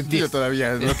menos sentido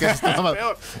todavía lo que haces.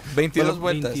 22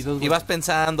 vueltas. Y vas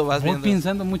pensando, Voy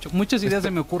pensando mucho. Muchas ideas se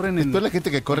me ocurren en... Después la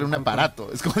gente que corre un aparato.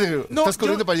 Es como de, estás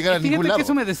corriendo para llegar a ningún lado. Que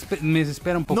eso me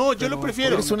desespera un poco. No, yo lo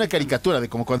prefiero. Es una caricatura de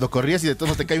como cuando corrías y de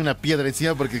todo te cae una piedra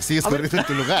encima porque sigues corriendo en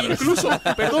tu lugar. Incluso,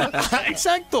 perdón,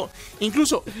 exacto.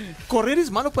 Incluso, correr es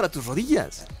malo para tus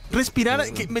rodillas. Respirar,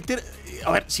 meter...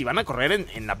 A ver, si van a correr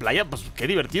en la playa, pues qué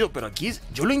divertido. Pero aquí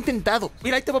yo lo he intentado.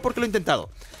 Mira, ahí te va porque lo he intentado.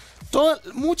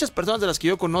 Muchas personas de las que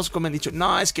yo conozco me han dicho,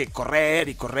 no, es que correr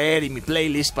y mi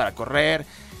playlist para correr.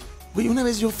 Güey, una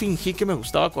vez yo fingí que me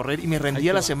gustaba correr y me rendí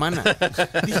a la semana.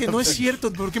 Dije, no es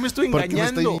cierto, ¿por qué me estoy engañando? ¿Por qué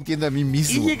me estoy mintiendo a mí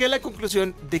mismo? Y llegué a la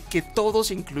conclusión de que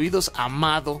todos, incluidos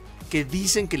Amado, que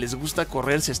dicen que les gusta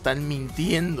correr, se están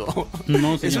mintiendo.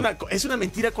 No, es una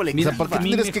mentira colectiva. O sea, porque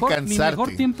tienes que cansarte. Mi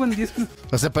mejor tiempo en 10...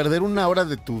 O sea, perder una hora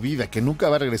de tu vida que nunca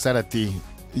va a regresar a ti.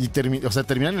 Y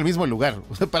terminar en el mismo lugar.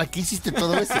 O sea, ¿para qué hiciste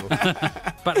todo eso?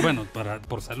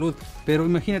 Por salud. Pero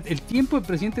imagínate, el tiempo del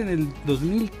presidente en el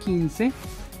 2015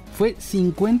 fue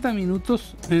 50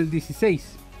 minutos en el 16.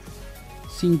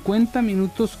 50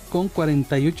 minutos con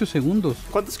 48 segundos.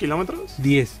 ¿Cuántos kilómetros?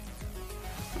 10.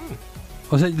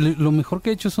 O sea, lo mejor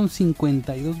que he hecho son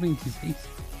 52.26.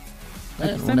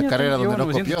 Una carrera donde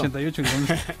no copió.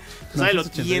 ¿Sabes? Lo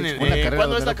tienen.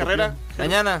 ¿Cuándo es la carrera?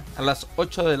 Mañana, a las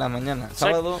 8 de la mañana.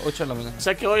 Sábado, 8 de la mañana. O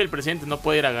sea que hoy el presidente no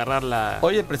puede ir a agarrar la...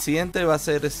 Hoy el presidente va a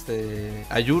hacer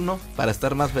ayuno para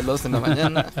estar más veloz en la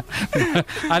mañana.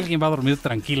 Alguien va a dormir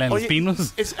tranquila en los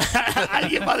pinos.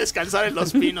 Alguien va a descansar en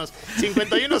los pinos.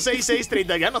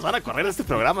 516630. Ya nos van a correr este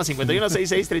programa.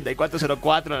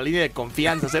 51663404. La línea de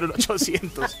confianza.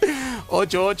 01800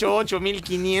 888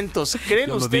 1500.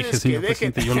 ¿Creen ustedes que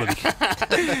dejen... Yo lo dije.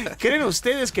 ¿Creen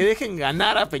ustedes que dejen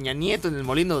ganar a Peña Nieto en el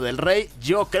Molino del Rey?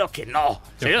 Yo creo que no.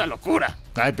 Sería una locura.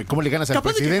 Ay, ¿cómo le ganas al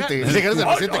presidente? Si le ganas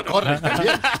al presidente, corre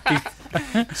también.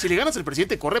 Si le ganas al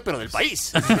presidente, corre, pero del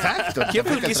país. Exacto. ¿Quién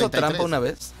fue el que hizo trampa una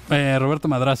vez? Roberto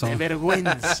Madrazo. De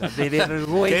vergüenza, de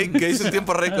vergüenza. Que hizo un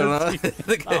tiempo récord, ¿no?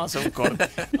 Vamos a un corte.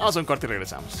 Vamos a un corte y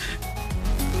regresamos.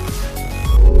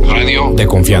 Radio de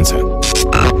confianza.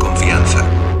 Confianza.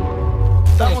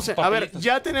 A ver,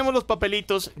 ya tenemos los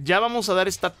papelitos, ya vamos a dar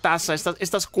esta taza,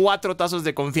 estas 4 tazas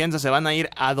de confianza se van a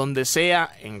ir a donde sea,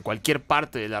 en cualquier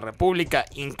parte de la República,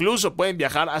 incluso pueden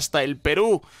viajar hasta el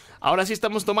Perú. Ahora sí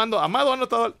estamos tomando, Amado ha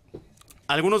anotado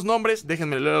algunos nombres,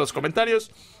 déjenme leer los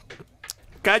comentarios.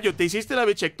 Cayo, ¿te hiciste la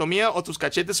bichectomía o tus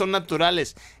cachetes son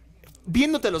naturales?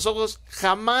 Viéndote a los ojos,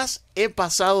 jamás he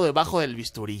pasado debajo del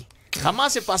bisturí.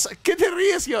 Jamás he pasado... ¿Qué te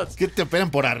ríes, Yot? ¿Qué te operan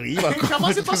por arriba?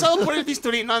 Jamás he pasado por el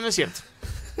bisturí. No, no es cierto.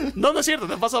 No es cierto,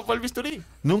 ¿te has pasado por el bisturí?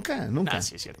 Nunca. Ah,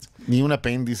 sí, es cierto. Ni un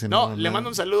apéndice. No, le mando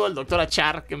un saludo al doctor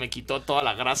Achar, que me quitó toda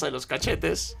la grasa de los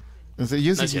cachetes. O sea,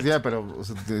 yo No sí es quisiera, pero o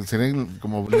sea, serían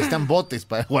como necesitan botes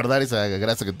para guardar esa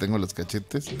grasa que tengo en los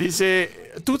cachetes.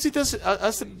 Dice, ¿tú sí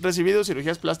has recibido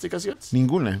cirugías plásticas, Yots?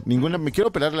 Ninguna. Me quiero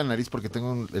operar la nariz porque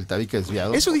tengo el tabique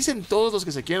desviado. Eso dicen todos los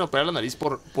que se quieren operar la nariz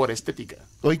por estética.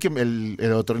 Hoy que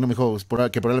el otorrino me dijo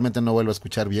que probablemente no vuelva a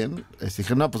escuchar bien,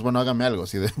 dije, no, pues bueno, hágame algo.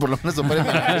 Si por lo menos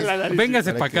opéreme la nariz.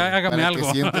 Véngase para acá, hágame algo.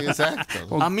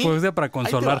 Exacto. A mí, pues sea para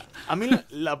consolar. A mí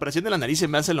la operación de la nariz se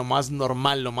me hace lo más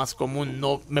normal, lo más común.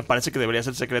 No me parece que debería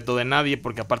ser secreto de nadie,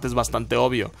 porque aparte es bastante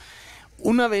obvio.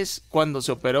 Una vez cuando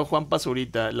se operó Juan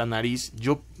Pazurita la nariz,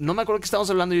 yo no me acuerdo que estábamos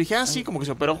hablando, y dije, sí, como que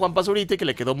se operó Juan Pazurita y que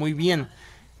le quedó muy bien.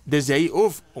 Desde ahí,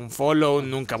 un follow,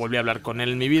 nunca volví a hablar con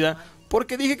él en mi vida,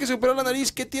 porque dije que se operó la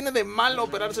nariz. ¿Qué tiene de malo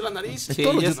operarse la nariz? Sí,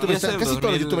 casi todos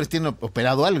los youtubers tienen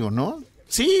operado algo, ¿no?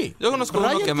 Sí, yo conozco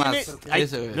uno que más.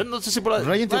 Yo no sé si por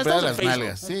Ryan tiene operadas las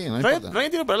nalgas. Sí, no Ryan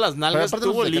tiene operadas las nalgas,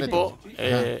 tuvo lipo,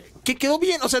 que quedó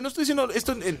bien. O sea, no estoy diciendo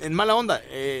esto en mala onda.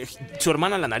 Su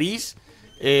hermana la nariz.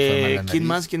 ¿Quién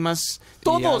más?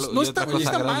 Todos, no está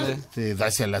mal. Sí,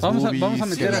 darse a las vamos boobies, a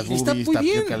meter aquí. Está muy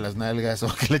bien. a las nalgas,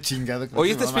 o que la chingada.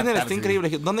 Oye, este spinner está increíble.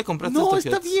 ¿Dónde compraste No, esto?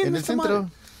 está bien. En el centro.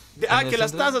 Que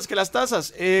las tazas.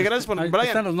 Gracias por Ahí Brian.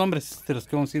 están los nombres de los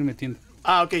que vamos a ir metiendo.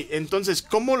 Ok. Entonces,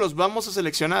 ¿cómo los vamos a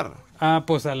seleccionar?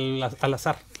 Pues al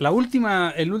azar. El último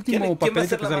 ¿Quién va a papelito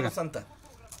ser que la salga. mano santa?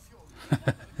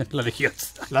 La de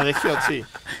Giotz. La de Giot, sí.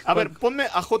 A ver, ponme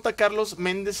a J. Carlos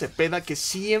Méndez Cepeda, que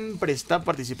siempre está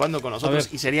participando con nosotros,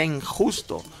 y sería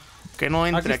injusto que no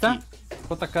entre aquí.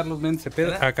 J. Carlos Méndez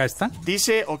Cepeda, acá está.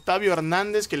 Dice Octavio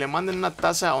Hernández que le manden una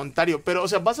taza a Ontario, pero, o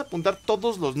sea, ¿vas a apuntar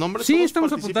todos los nombres? Sí, ¿Todos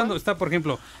estamos participan? apuntando. Está, por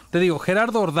ejemplo, te digo,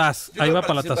 Gerardo Ordaz. Ahí va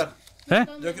para la taza.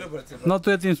 Yo quiero participar. No,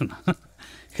 tú ya tienes una.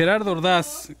 Gerardo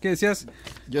Ordaz, ¿qué decías?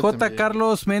 Yo J. también.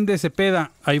 Carlos Méndez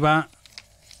Cepeda, ahí va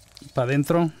para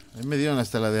adentro. Ahí me dieron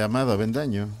hasta la de Amado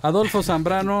Avendaño. Adolfo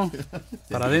Zambrano,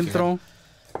 para adentro.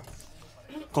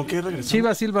 ¿Con qué regresamos?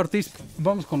 Chiva Silva Ortiz,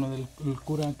 vamos con lo del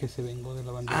cura que se vengó de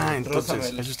la bandera.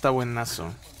 Entonces, eso está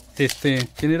buenazo.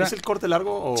 ¿Quién era? ¿Es el corte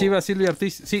largo o...? Chiva Silva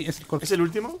Ortiz, sí, es el corte. ¿Es el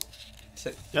último? Sí.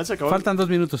 ¿Ya se acabó? Faltan 2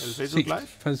 minutos. ¿El Facebook Live?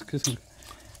 Sí.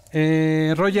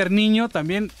 Roger Niño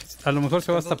también, a lo mejor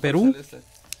se va hasta Perú.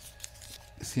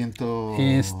 No,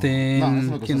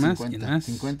 ¿quién más?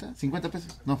 50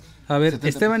 pesos. No. A ver, 70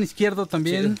 Esteban Izquierdo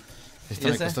también. Esto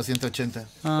me costó 180.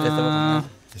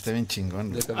 Está bien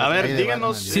chingón. A ver,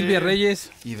 díganos. Silvia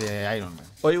Reyes. Y de Iron Man.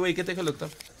 Oye, güey, ¿qué te dijo el doctor?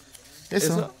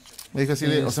 Eso. Me dijo así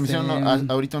de, o sea, me hicieron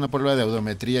ahorita una prueba de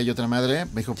audiometría y otra madre.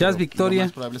 Me dijo, Jazz Victoria. Lo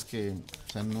más probable es que,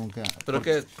 o sea, nunca. ¿Pero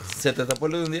qué? ¿Se te tapó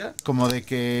el de un día? Como de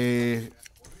que,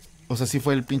 o sea, sí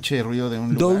fue el pinche ruido de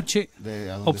un lugar. Dolce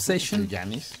Obsession.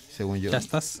 Yanis, según yo. Ya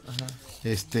estás. Ajá.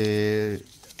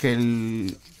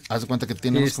 Que haz de cuenta que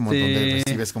tenemos como donde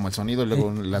recibes como el sonido y luego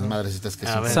las madres estas que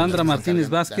son. Sandra Martínez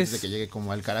Vázquez. Antes de que llegue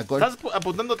como al caracol. Estás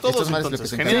apuntando todos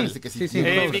entonces. Genial.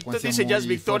 Víctor dice Jazz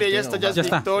Victoria, ya está Jazz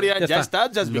Victoria, ya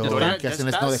está Jazz Victoria. Que hacen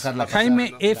es no dejarla pasar.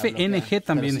 Jaime FNG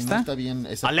también está.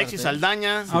 Alexis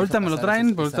Saldaña. Ahorita me lo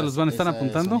traen, ahorita los van a estar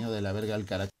apuntando.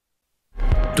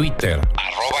 Twitter,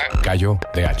 @Cayo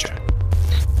DH.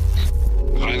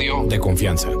 Radio de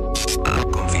confianza.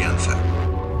 Confianza.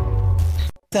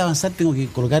 Antes de avanzar tengo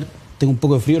un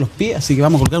poco de frío en los pies, así que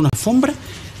vamos a colocar una alfombra.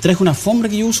 Traje una alfombra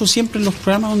que yo uso siempre en los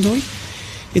programas donde voy.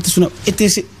 Este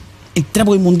es el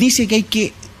trapo de inmundicia que hay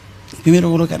que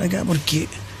primero colocar acá porque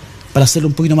para hacerlo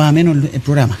un poquito más ameno el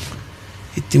programa.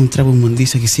 Este es un trapo de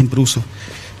inmundicia que siempre uso.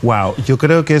 Wow, yo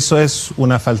creo que eso es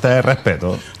una falta de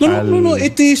respeto. No,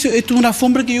 esto es una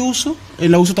alfombra que yo uso,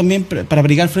 la uso también para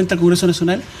abrigar frente al Congreso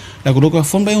Nacional, la coloco de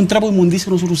alfombra, es un trapo de inmundicia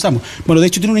que nosotros usamos. Bueno, de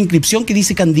hecho tiene una inscripción que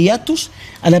dice candidatos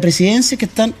a la presidencia que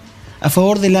están a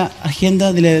favor de la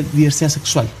agenda de la diversidad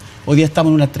sexual. Hoy día estamos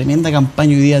en una tremenda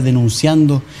campaña hoy día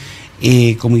denunciando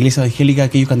como Iglesia Evangélica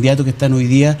aquellos candidatos que están hoy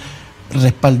día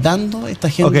respaldando esta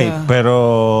agenda. Ok,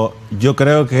 pero yo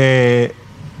creo que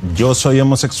yo soy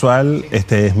homosexual,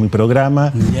 este es mi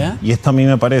programa, y esto a mí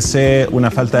me parece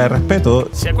una falta de respeto.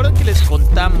 ¿Se acuerdan que les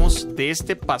contamos de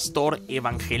este pastor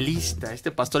evangelista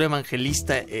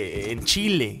en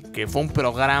Chile, que fue un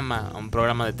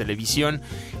programa de televisión,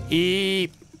 y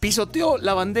pisoteó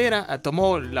la bandera,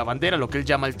 tomó la bandera, lo que él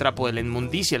llama el trapo de la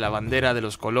inmundicia, la bandera de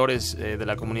los colores de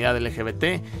la comunidad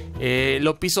LGBT,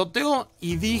 lo pisoteó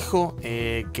y dijo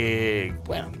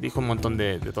dijo un montón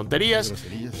de tonterías,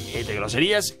 de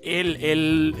groserías.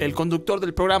 El conductor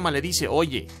del programa le dice,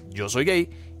 oye, yo soy gay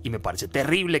y me parece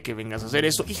terrible que vengas a hacer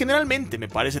eso, y generalmente me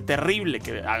parece terrible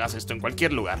que hagas esto en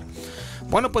cualquier lugar.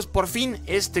 Bueno, pues por fin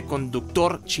este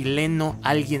conductor chileno,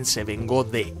 alguien se vengó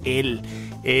de él.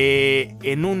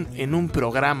 En un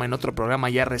programa, en otro programa,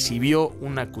 ya recibió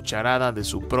una cucharada de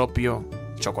su propio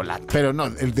chocolate. Pero no,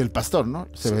 el del pastor, ¿no?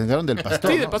 Se vengaron del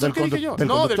pastor. Sí, del pastor, ¿qué dije yo?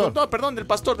 No, perdón, del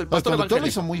pastor el conductor evangelista. lo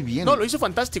hizo muy bien. No, lo hizo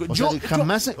fantástico.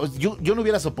 Yo no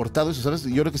hubiera soportado eso, ¿sabes?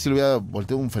 Yo creo que sí le hubiera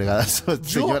volteado un fregadazo al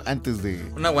señor antes de...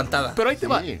 Una aguantada. Pero ahí te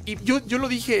va. Y yo lo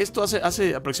dije esto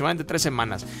hace aproximadamente 3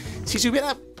 semanas. Si se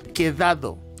hubiera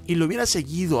quedado y lo hubiera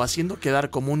seguido haciendo quedar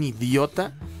como un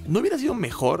idiota, ¿no hubiera sido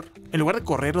mejor en lugar de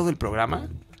correrlo del programa?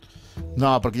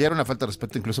 No, porque ya era una falta de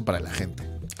respeto incluso para la gente.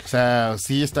 O sea,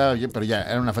 sí estaba bien, pero ya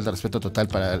era una falta de respeto total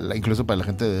incluso para la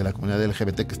gente de la comunidad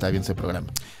LGBT que estaba viendo ese programa.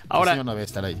 Ahora, no debe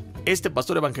estar ahí. Este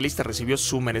pastor evangelista recibió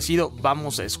su merecido.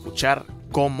 Vamos a escuchar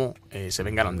cómo se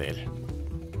vengaron de él.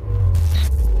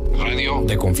 Radio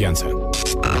de confianza.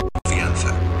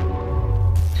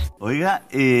 Oiga,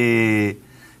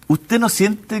 ¿usted no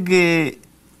siente que,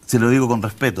 se lo digo con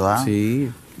respeto,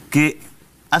 Sí. que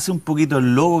hace un poquito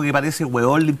el loco, que parece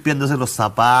huevón limpiándose los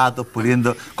zapatos,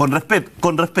 poniendo... Con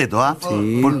respeto,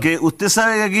 Sí. Porque usted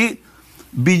sabe que aquí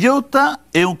Villota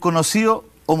es un conocido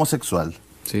homosexual.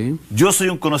 Sí. Yo soy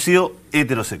un conocido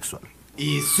heterosexual.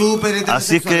 Y súper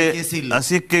heterosexual,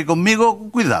 Así es que conmigo,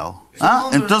 cuidado.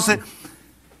 Entonces,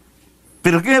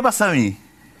 ¿pero qué me pasa a mí?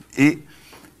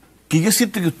 Que yo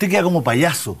siento que usted queda como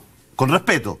payaso. Con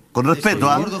respeto, como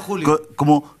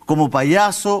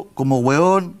payaso, como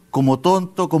hueón, como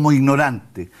tonto, como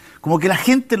ignorante. Como que la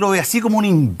gente lo ve así como un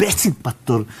imbécil,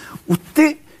 pastor.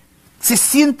 Usted se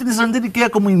siente en esa bandera y queda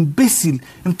como imbécil.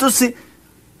 Entonces,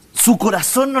 su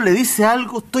corazón no le dice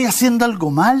algo, estoy haciendo algo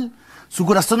mal. Su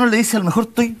corazón no le dice, a lo mejor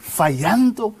estoy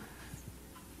fallando.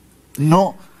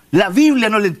 No, la Biblia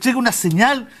no le entrega una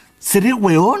señal. ¿Seré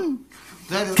hueón?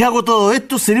 Claro. ¿Qué hago todo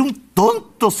esto? ¿Seré un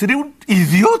tonto? ¿Seré un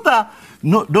idiota?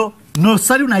 No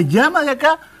sale una llama de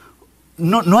acá.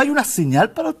 No hay una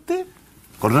señal para usted.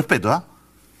 Con respeto,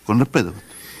 Con respeto.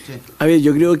 Sí. A ver,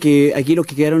 yo creo que aquí los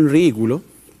que quedaron ridículos,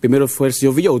 primero fue el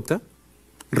señor Villota,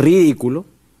 ridículo.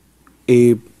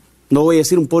 No voy a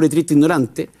decir un pobre triste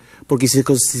ignorante, porque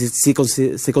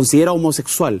se considera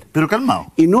homosexual. Pero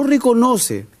calmado. Y no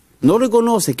reconoce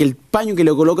que el paño que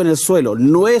le coloca en el suelo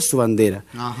no es su bandera.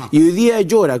 Ajá. Y hoy día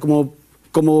llora como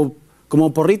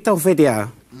porrista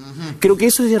ofeteada. Creo que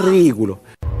eso es ridículo.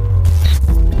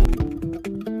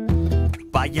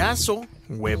 Payaso,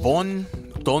 huevón,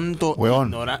 tonto,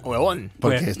 huevón.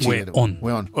 Porque es chileno.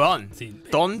 Huevón. Sí.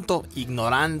 Tonto,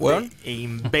 ignorante e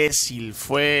imbécil.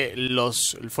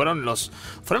 Fueron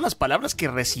las palabras que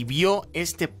recibió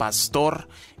este pastor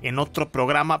en otro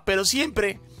programa, pero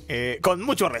siempre con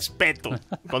mucho respeto.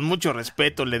 Con mucho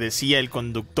respeto le decía el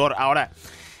conductor. Ahora,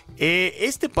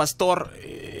 este pastor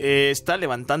está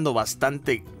levantando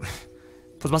bastante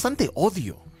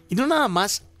odio. Y no nada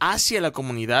más hacia la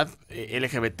comunidad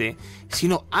LGBT,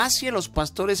 sino hacia los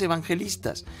pastores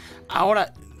evangelistas.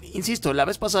 Ahora, insisto, la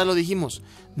vez pasada lo dijimos,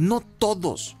 no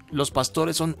todos los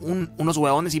pastores son unos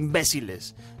huevones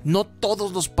imbéciles. No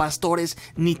todos los pastores,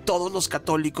 ni todos los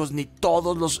católicos, ni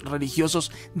todos los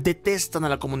religiosos detestan a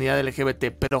la comunidad LGBT.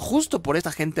 Pero justo por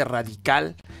esta gente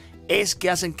radical es que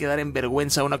hacen quedar en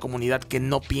vergüenza a una comunidad que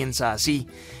no piensa así.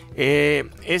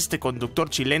 Este conductor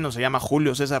chileno se llama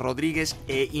Julio César Rodríguez,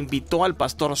 invitó al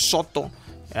pastor Soto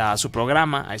a su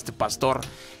programa, a este pastor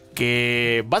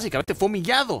que básicamente fue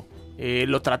humillado.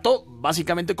 Lo trató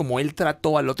básicamente como él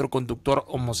trató al otro conductor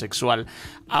homosexual.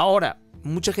 Ahora,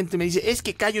 mucha gente me dice, es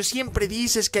que Cayo siempre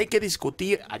dices que hay que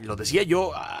discutir. Lo decía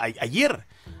yo ayer.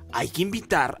 Hay que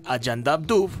invitar a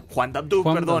Juan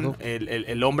Dabdub,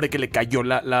 el hombre que le cayó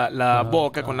la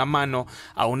boca con la mano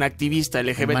a un activista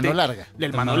LGBT.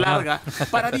 Mano larga.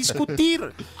 Para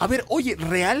discutir. A ver, oye,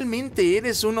 ¿realmente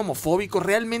eres un homofóbico?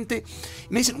 ¿Realmente?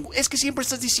 Me dicen, es que siempre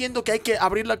estás diciendo que hay que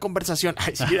abrir la conversación.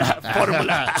 Ay, sí,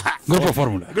 Fórmula.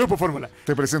 Grupo Fórmula.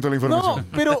 Te presento la información.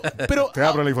 No, pero te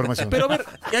abro la información. Pero a ver,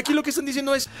 aquí lo que están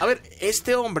diciendo es, a ver,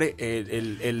 este hombre,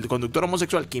 el conductor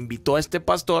homosexual que invitó a este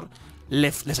pastor,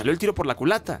 le salió el tiro por la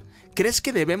culata. ¿Crees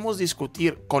que debemos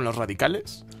discutir con los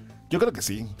radicales? Yo creo que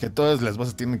sí, que todas las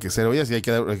voces tienen que ser oídas y hay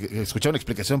que escuchar una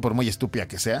explicación por muy estúpida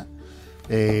que sea.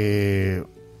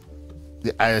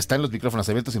 Están los micrófonos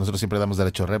abiertos y nosotros siempre damos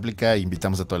derecho a réplica e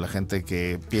invitamos a toda la gente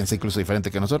que piensa incluso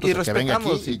diferente que nosotros, que venga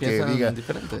aquí y que diga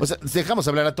diferente. O sea, si dejamos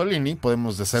hablar a Tolini,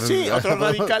 podemos hacer... Sí, otro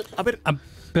radical. A ver.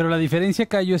 Pero la diferencia,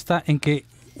 Cayo, está en que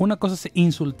una cosa es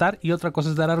insultar y otra cosa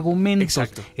es dar argumentos.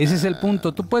 Exacto. Ese es el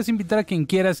punto. Tú puedes invitar a quien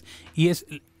quieras y es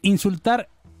insultar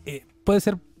puede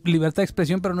ser libertad de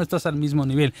expresión, pero no estás al mismo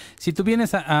nivel. Si tú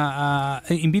vienes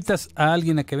invitas a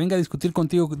alguien a que venga a discutir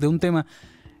contigo de un tema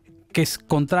que es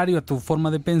contrario a tu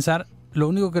forma de pensar, lo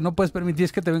único que no puedes permitir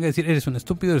es que te venga a decir, eres un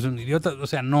estúpido, eres un idiota. O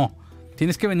sea, no.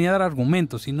 Tienes que venir a dar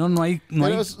argumentos, si no, no hay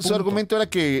su argumento era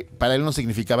que para él no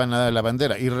significaba nada la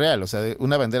bandera, irreal, o sea,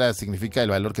 una bandera significa el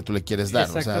valor que tú le quieres dar.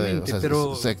 Exactamente,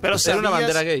 pero era una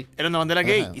bandera gay. Era una bandera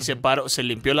gay y se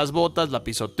limpió las botas, la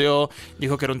pisoteó,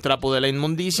 dijo que era un trapo de la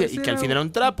inmundicia y que al fin era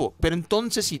un trapo. Pero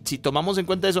entonces, si tomamos en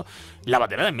cuenta eso, la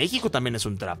bandera de México también es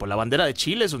un trapo, la bandera de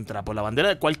Chile es un trapo, la bandera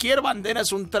de cualquier bandera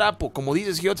es un trapo. Como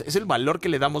dices, Giotz, es el valor que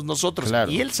le damos nosotros. Claro.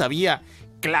 Y él sabía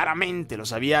claramente, lo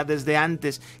sabía desde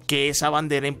antes, que esa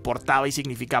bandera importaba y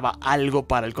significaba algo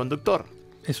para el conductor.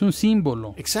 Es un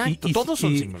símbolo. Exacto, todos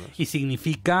son símbolos. Y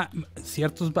significa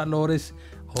ciertos valores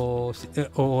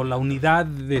o la unidad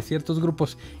de ciertos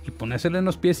grupos. Y ponérselo en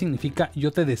los pies significa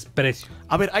yo te desprecio.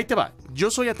 A ver, ahí te va.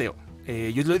 Yo soy ateo.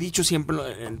 Yo lo he dicho siempre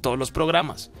en todos los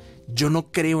programas. Yo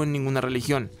no creo en ninguna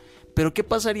religión. Pero ¿qué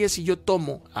pasaría si yo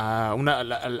tomo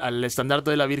al estandarte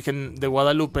de la Virgen de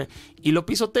Guadalupe y lo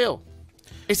pisoteo?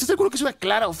 ¿Estás seguro que es una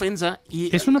clara ofensa?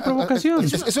 Y es una provocación.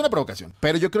 Es una provocación.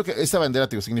 Pero yo creo que esta bandera,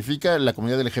 tío, significa la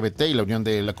comunidad LGBT y la unión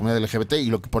de la comunidad LGBT.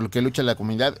 Y por lo que lucha la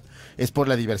comunidad es por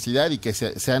la diversidad y que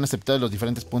se han aceptado los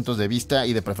diferentes puntos de vista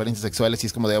y de preferencias sexuales. Y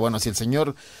es como de, bueno, si el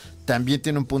señor también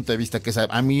tiene un punto de vista que es,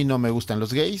 a mí no me gustan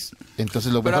los gays,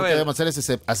 entonces lo mejor que debemos hacer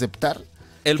es aceptar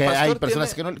que hay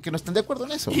personas que no están de acuerdo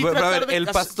en eso. Pero a ver, el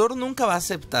pastor nunca va a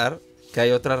aceptar que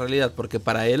hay otra realidad, porque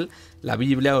para él la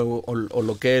Biblia o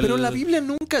lo que él... Pero la Biblia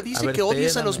nunca dice que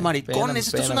odies a los maricones.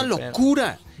 Esto es una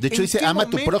locura. De hecho dice, ama a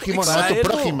tu prójimo, no a tu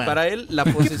prójima. Para él la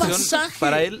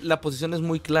posición es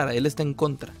muy clara. Él está en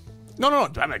contra. No,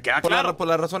 me queda claro. Por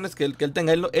las razones que él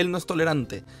tenga. Él no es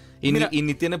tolerante. Y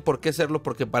ni tiene por qué serlo,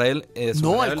 porque para él es...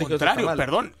 No, al contrario,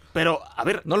 perdón. Pero, a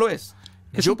ver... No lo es.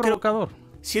 Es un provocador.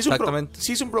 Sí es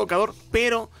un provocador,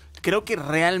 pero creo que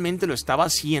realmente lo estaba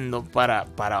haciendo para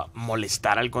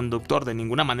molestar al conductor, de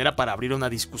ninguna manera para abrir una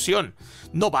discusión.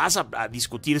 No vas a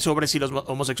discutir sobre si los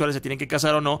homosexuales se tienen que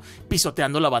casar o no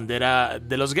pisoteando la bandera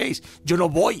de los gays. Yo no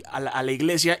voy a la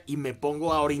iglesia y me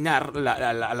pongo a orinar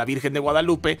a la Virgen de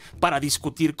Guadalupe para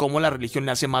discutir cómo la religión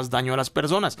le hace más daño a las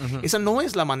personas. Esa no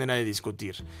es la manera de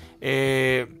discutir.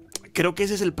 Creo que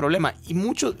ese es el problema. Y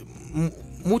muchas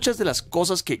de las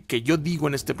cosas que yo digo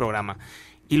en este programa,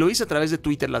 y lo hice a través de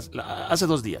Twitter hace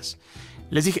 2 días,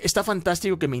 les dije, está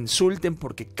fantástico que me insulten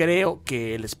porque creo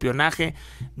que el espionaje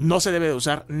no se debe de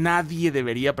usar, nadie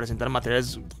debería presentar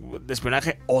materiales de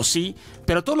espionaje, o sí,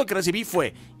 pero todo lo que recibí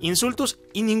fue insultos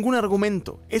y ningún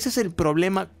argumento. Ese es el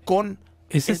problema con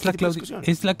esa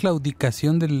es la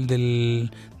claudicación de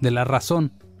la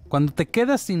razón. Cuando te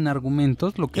quedas sin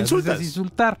argumentos, lo que haces es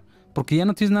insultar. Porque ya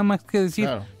no tienes nada más que decir.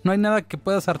 Claro. No hay nada que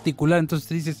puedas articular. Entonces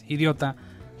te dices idiota,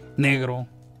 negro,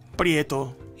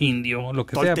 prieto, indio, lo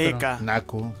que tolteca, sea.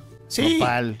 Naco. Sí,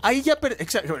 nopal. Ahí ya...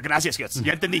 Gracias, Giotz.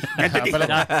 Ya entendí. Ya me quedó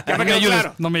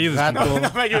claro. No me ayudes. Gato.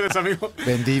 No me ayudes, amigo.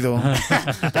 Vendido.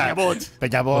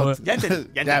 Peñabot. Ya entendí.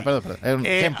 Perdón.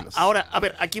 Ejemplos. Ahora, a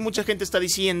ver, aquí mucha gente está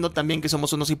diciendo también que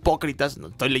somos unos hipócritas.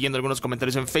 Estoy leyendo algunos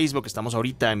comentarios en Facebook. Estamos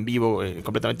ahorita en vivo,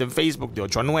 completamente en Facebook, de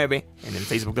 8 a 9, en el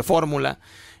Facebook de Fórmula.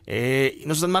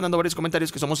 Nos están mandando varios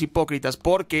comentarios que somos hipócritas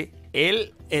porque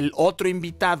el otro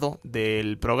invitado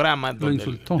del programa lo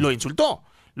insultó.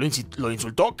 Lo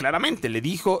insultó claramente, le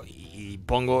dijo, y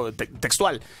pongo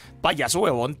textual, payaso,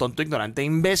 huevón, tonto, ignorante,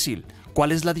 imbécil.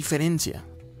 ¿Cuál es la diferencia?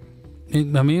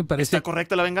 A mí me parece... ¿Está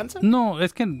correcta la venganza? No,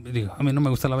 es que a mí no me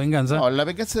gusta la venganza. No, la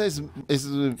venganza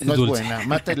no es buena.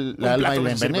 Mata el alma y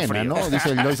la envenena, ¿no?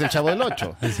 Lo dice el Chavo del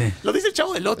 8. Sí. ¿Lo dice el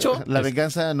Chavo del 8? La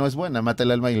venganza no es buena, mata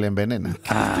el alma y la envenena.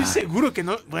 Estoy seguro que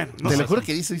no... Bueno, no te sé. lo juro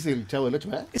que dice el Chavo del 8,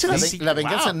 ¿verdad? La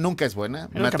venganza nunca es buena,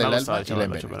 mata el alma y la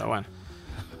envenena. Pero bueno.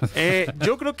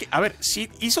 Yo creo que... A ver, ¿sí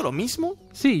hizo lo mismo?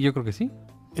 Sí, yo creo que sí.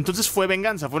 Entonces fue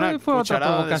venganza, fue una otra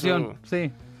cucharada provocación,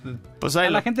 sí. Pues a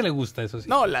la gente le gusta eso, sí.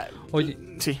 No, Oye,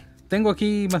 sí. Tengo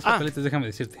aquí más papeletes, déjame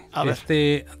decirte. A ver.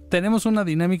 Tenemos una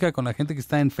dinámica con la gente que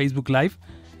está en Facebook Live.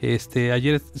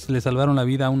 Ayer le salvaron la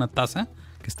vida a una taza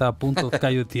que estaba a punto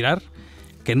de tirar,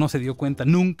 que no se dio cuenta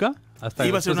nunca.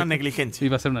 Iba a ser una negligencia.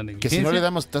 Iba a ser una negligencia. Que si no le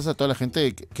damos taza a toda la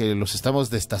gente, que los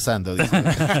estamos destazando.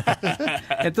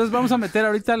 Entonces vamos a meter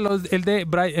ahorita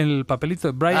el papelito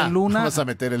de Brian Luna. Vamos a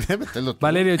meter meterlo tú.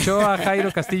 Valerio Ochoa,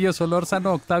 Jairo Castillo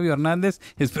Solórzano, Octavio Hernández.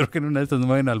 Espero que en una de estas no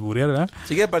me vayan a alburear, ¿verdad?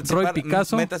 Si quiere participar, Roy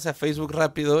Picasso. Métase a Facebook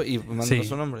rápido y mándanos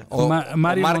su nombre.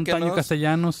 Mario Montaño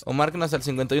Castellanos. O márquenos al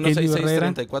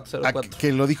 5166-3404.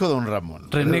 Que lo dijo Don Ramón.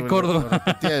 René Córdoba.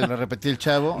 Lo repetía el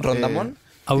Chavo. ¿Rondamón?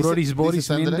 Auroris Boris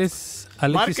Méndez,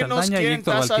 Alexis Márquenos, Saldaña y quieren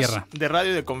Héctor tazas Valtierra. de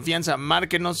radio de confianza,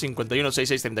 márquenos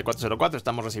 5166-3404.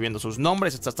 Estamos recibiendo sus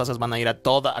nombres. Estas tazas van a ir a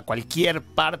cualquier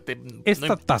parte.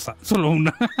 Esta taza, solo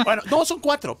una. Bueno, no, son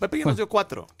 4. Pepe ya nos dio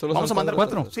 4. Vamos a mandar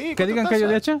 4. Sí, ¿Que digan Cayo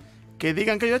de Hacha? Que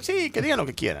digan Cayo de Hacha, sí, que digan lo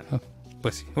que quieran.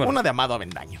 Pues sí. Bueno. Una de Amado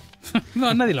Avendaño.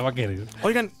 No, nadie la va a querer.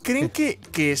 Oigan, ¿creen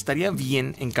que estaría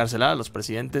bien encarcelar a los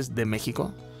presidentes de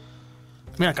México?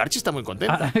 Mira, Carchi está muy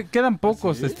contenta. Quedan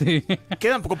pocos,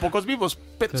 Quedan pocos vivos.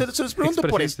 Pero se los pregunto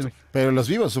por esto. Pero los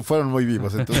vivos fueron muy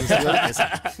vivos, entonces...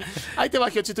 Ahí te va,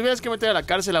 Giot. Si tuvieras que meter a la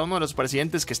cárcel a uno de los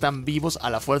presidentes que están vivos a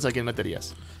la fuerza, ¿a quién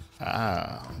meterías?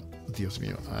 Dios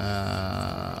mío.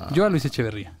 Yo a Luis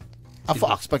Echeverría. A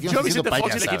Fox, ¿para qué Yo a Vicente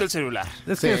Fox le quito el celular.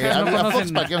 Es que no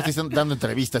Fox, ¿para qué nos están dando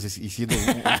entrevistas y siendo...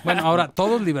 Bueno, ahora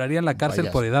todos librarían la cárcel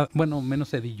por edad. Bueno, menos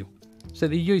Cedillo.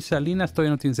 Cedillo y Salinas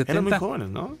todavía no tienen 70. Eran muy jóvenes,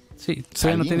 ¿no? Sí,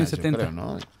 todavía no tienen 70. Creo,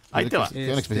 ¿no? Ahí te va.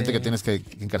 Tiene un expediente que tienes que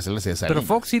encarcelarse de Salinas. Pero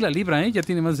Fox sí la libra, ya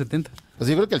tiene más de 70. Pues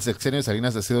yo creo que el sexenio de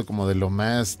Salinas ha sido como de lo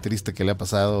más triste que le ha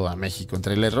pasado a México.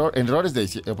 Entre por el error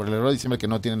de diciembre que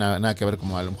no tiene nada que ver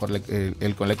como a lo mejor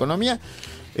él con la economía,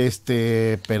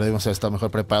 pero debemos haber estado mejor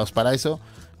preparados para eso.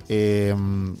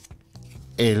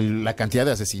 La cantidad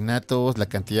de asesinatos, la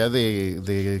cantidad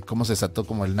de cómo se desató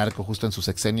como el narco justo en su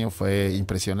sexenio fue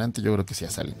impresionante. Yo creo que sí a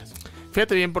Salinas.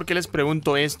 Fíjate bien por qué les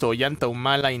pregunto esto. Ollanta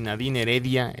Humala y Nadine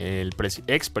Heredia, el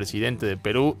expresidente de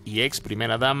Perú y ex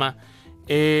primera dama,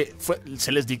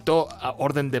 se les dictó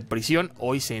orden de prisión.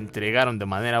 Hoy se entregaron de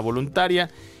manera voluntaria.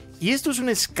 Y esto es un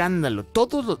escándalo.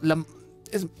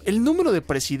 El número de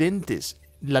presidentes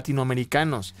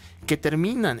latinoamericanos que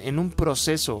terminan en un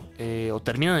proceso o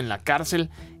terminan en la cárcel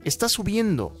está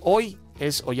subiendo. Hoy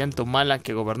es Ollanta Humala,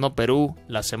 que gobernó Perú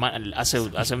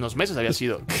hace unos meses había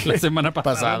sido la semana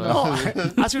pasada. No,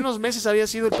 hace unos meses había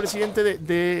sido el presidente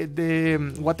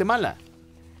de Guatemala.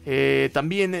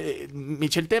 También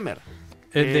Michel Temer.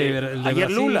 Ayer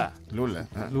Brasil.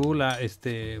 Lula,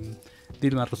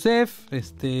 Dilma Rousseff,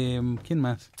 ¿quién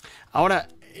más? Ahora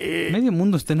medio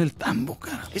mundo está en el tambo,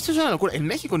 cara. Esto es una locura. En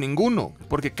México ninguno,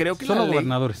 porque creo que solo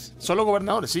gobernadores. Solo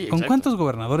gobernadores, sí. ¿Con exacto. ¿Cuántos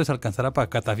gobernadores alcanzará para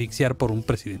catafixiar por un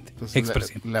presidente? Pues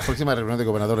expresidente. La próxima reunión de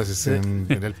gobernadores es en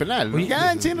el penal, ¿no?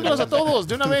 Ya, enciéndolos a todos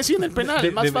de una vez, sí, en el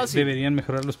penal, más fácil. Deberían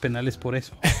mejorar los penales por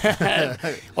eso.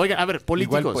 Oigan, a ver,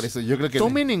 políticos, igual por eso, yo creo que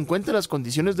tomen en cuenta las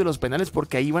condiciones de los penales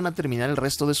porque ahí van a terminar el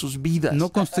resto de sus vidas. No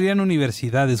construyan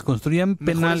universidades, construyan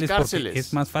penales cárceles. Porque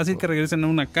es más fácil que regresen a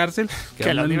una cárcel que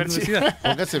a la universidad.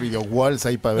 Póngase video walls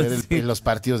ahí para ver los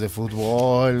partidos de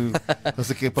fútbol. No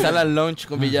sé qué. Sala lunch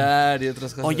con billar y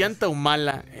otras cosas. Ollanta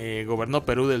Humala gobernó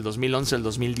Perú del 2011 al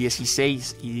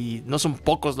 2016 y no son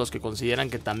pocos los que consideran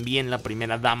que también la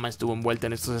primera dama estuvo envuelta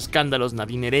en estos escándalos.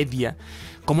 Nadine Heredia,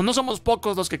 como no somos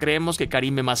pocos los que creemos que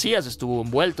Karime Macías estuvo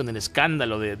envuelto en el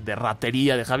escándalo de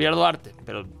ratería de Javier Duarte,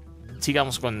 pero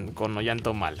sigamos con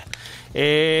Ollanta Humala.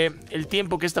 El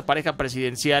tiempo que esta pareja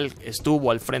presidencial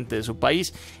estuvo al frente de su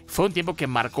país fue un tiempo que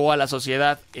marcó a la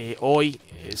sociedad. Hoy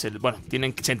se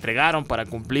entregaron para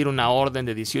cumplir una orden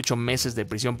de 18 meses de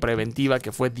prisión preventiva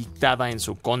que fue dictada en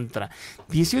su contra.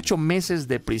 18 meses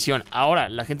de prisión. Ahora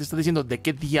la gente está diciendo, ¿de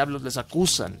qué diablos les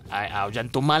acusan a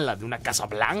Ollanta Humala? ¿De una casa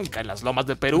blanca en las lomas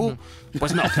de Perú?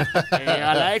 Pues no.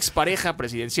 A la expareja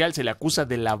presidencial se le acusa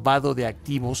de lavado de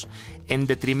activos en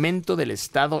detrimento del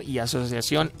Estado y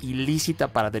asociación ilícita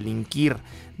para delinquir,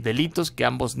 delitos que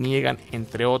ambos niegan,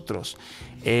 entre otros.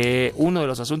 Uno de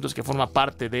los asuntos que forma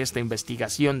parte de esta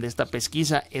investigación, de esta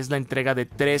pesquisa, es la entrega de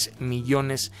 $3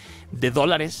 millones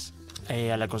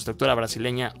a la constructora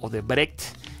brasileña Odebrecht,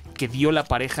 que dio a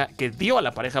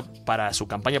la pareja para su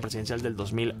campaña presidencial del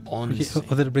 2011. Oye,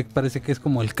 Odebrecht parece que es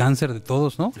como el cáncer de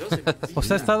todos, ¿no? O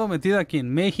sea, ha estado metida aquí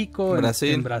en México,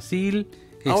 en Brasil.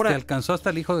 Ahora, alcanzó hasta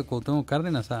el hijo de Cuauhtémoc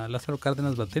Cárdenas, a Lázaro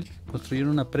Cárdenas Batel.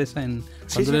 Construyeron una presa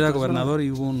cuando él era gobernador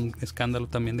y hubo un escándalo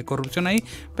también de corrupción ahí.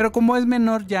 Pero como es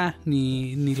menor, ya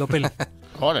ni lo pela.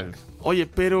 Órale. Oye,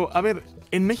 pero a ver,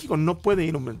 en México no puede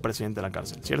ir un presidente a la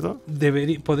cárcel, ¿cierto?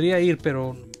 Podría ir,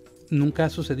 pero nunca ha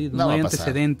sucedido. No hay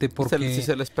antecedente porque... Si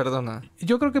se les perdona.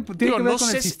 Yo creo que tiene que ver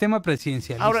con el sistema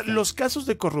presidencialista. Ahora, ¿los casos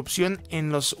de corrupción en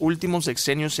los últimos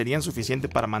sexenios serían suficientes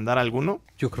para mandar a alguno?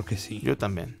 Yo creo que sí. Yo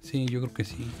también. Sí, yo creo que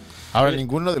sí. Ahora,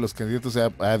 ninguno de los candidatos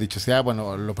ha dicho,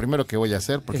 bueno, lo primero que voy a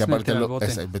hacer, porque aparte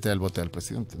es meter al bote al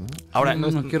presidente, ¿no? Ahora,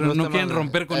 no quieren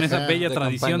romper con esa bella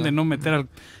tradición campaña de no meter a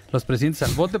los presidentes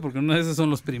al bote, porque no esos son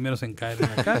los primeros en caer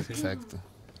en la cárcel. Exacto.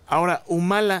 Ahora,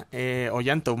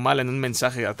 Ollanta Humala, en un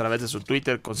mensaje a través de su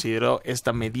Twitter, consideró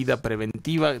esta medida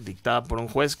preventiva dictada por un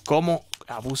juez como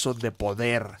abuso de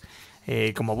poder.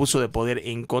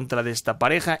 En contra de esta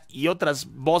pareja, y otras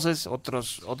voces,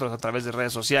 otros a través de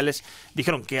redes sociales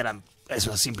dijeron que eran es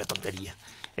una simple tontería.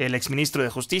 El exministro de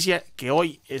Justicia, que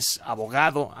hoy es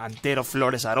abogado, Antero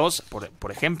Flores Arós,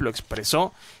 por ejemplo,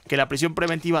 expresó que la prisión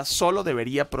preventiva solo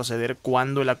debería proceder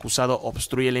cuando el acusado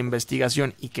obstruye la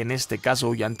investigación y que en este caso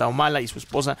Ollanta Humala y su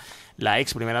esposa, la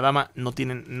ex primera dama, no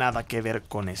tienen nada que ver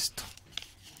con esto.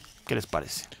 ¿Qué les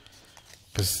parece?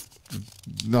 Pues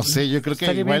no sé, yo creo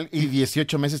que igual y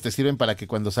 18 meses te sirven para que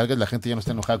cuando salgas la gente ya no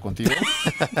esté enojada contigo,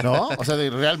 ¿no? O sea,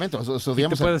 realmente,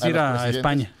 te puedes ir a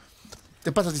España.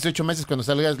 Te pasas 18 meses, cuando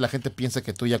salgas la gente piensa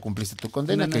que tú ya cumpliste tu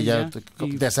condena, que ya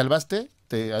te salvaste,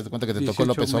 te das cuenta que te tocó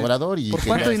López Obrador y ¿Por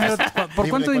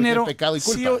cuánto dinero pecado y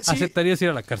culpa? aceptarías ir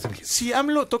a la cárcel? Si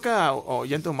AMLO toca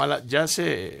Ollanta Humala,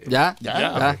 Ya.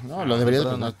 No, lo debería de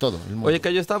perdonar todo. Oye,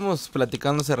 Cayo, estábamos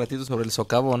platicando hace ratito sobre el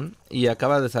socavón y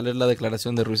acaba de salir la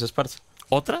declaración de Ruiz Esparza.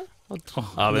 ¿Otra?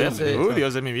 A ver,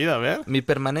 Dios de mi vida, a ver. Mi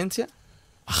permanencia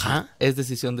es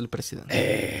decisión del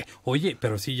presidente. Oye,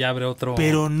 pero sí ya abre otro...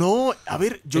 Pero no, a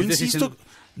ver, yo insisto,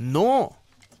 no.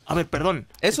 A ver, perdón.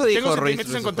 Eso dijo Tengo Ruiz.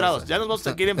 sentimientos encontrados. Ya nos vamos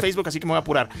a seguir en Facebook, así que me voy a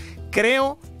apurar.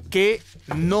 Creo que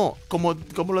no. Como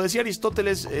lo decía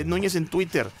Aristóteles Núñez en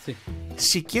Twitter. Sí.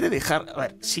 Si quiere dejar... A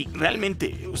ver, si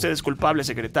realmente usted es culpable,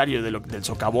 secretario del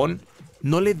socavón,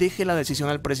 no le deje la decisión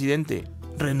al presidente.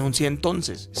 Renuncia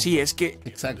entonces. Si es que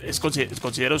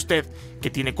considera usted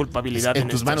que tiene culpabilidad en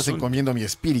tus manos encomiendo mi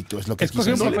espíritu, es lo que quiso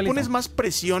decir. No le pones más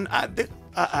presión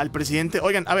al presidente.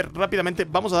 Oigan, a ver, rápidamente,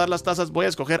 vamos a dar las tazas. Voy a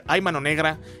escoger hay mano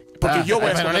negra, porque yo voy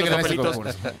a escoger los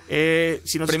papelitos.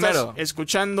 Si nos estás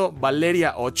escuchando,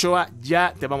 Valeria Ochoa,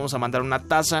 ya te vamos a mandar una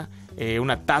taza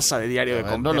de diario de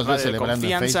confianza. No los ves celebrando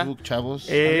en Facebook, chavos.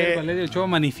 Valeria Ochoa,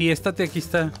 manifiéstate, aquí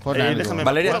está.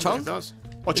 Valeria Ochoa.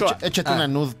 Échate una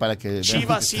nud para que...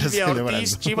 Chiva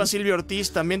Silvia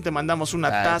Ortiz, también te mandamos una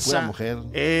taza. Pura mujer.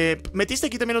 ¿Metiste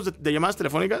aquí también los de llamadas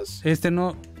telefónicas?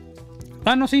 No.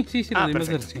 No, sí.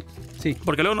 Sí.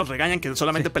 Porque luego nos regañan que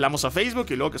solamente pelamos a Facebook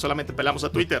y luego que solamente pelamos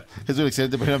a Twitter. Es un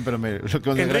excelente programa,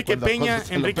 pero Enrique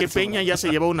Peña ya se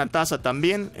llevó una taza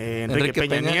también. Enrique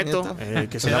Peña Nieto.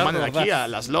 Que se la manden aquí a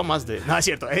las lomas de... No, es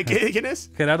cierto. ¿Quién es?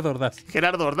 Gerardo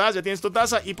Ordaz, ya tienes tu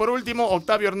taza. Y por último,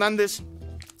 Octavio Hernández.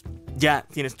 Ya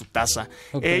tienes tu taza.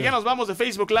 Ya nos vamos de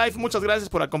Facebook Live. Muchas gracias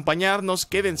por acompañarnos.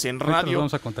 Quédense en radio. Nos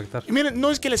vamos a contactar. Y miren,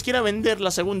 no es que les quiera vender la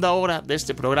segunda hora de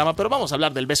este programa, pero vamos a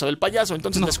hablar del beso del payaso.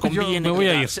 Entonces les conviene. Yo me voy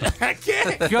a ir.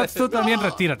 ¿Qué? Tú también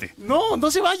retírate.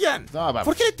 No se vayan.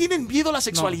 ¿Por qué le tienen miedo a la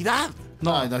sexualidad?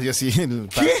 No, yo sí.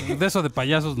 ¿Qué? De eso de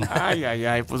payasos no.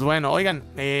 Ay. Pues bueno, oigan.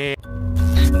 De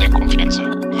confianza.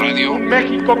 Radio. Un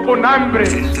México con hambre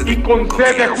y con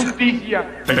sed de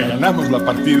justicia. Te ganamos la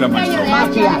partida, maestro.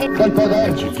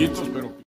 Chiquitos, pero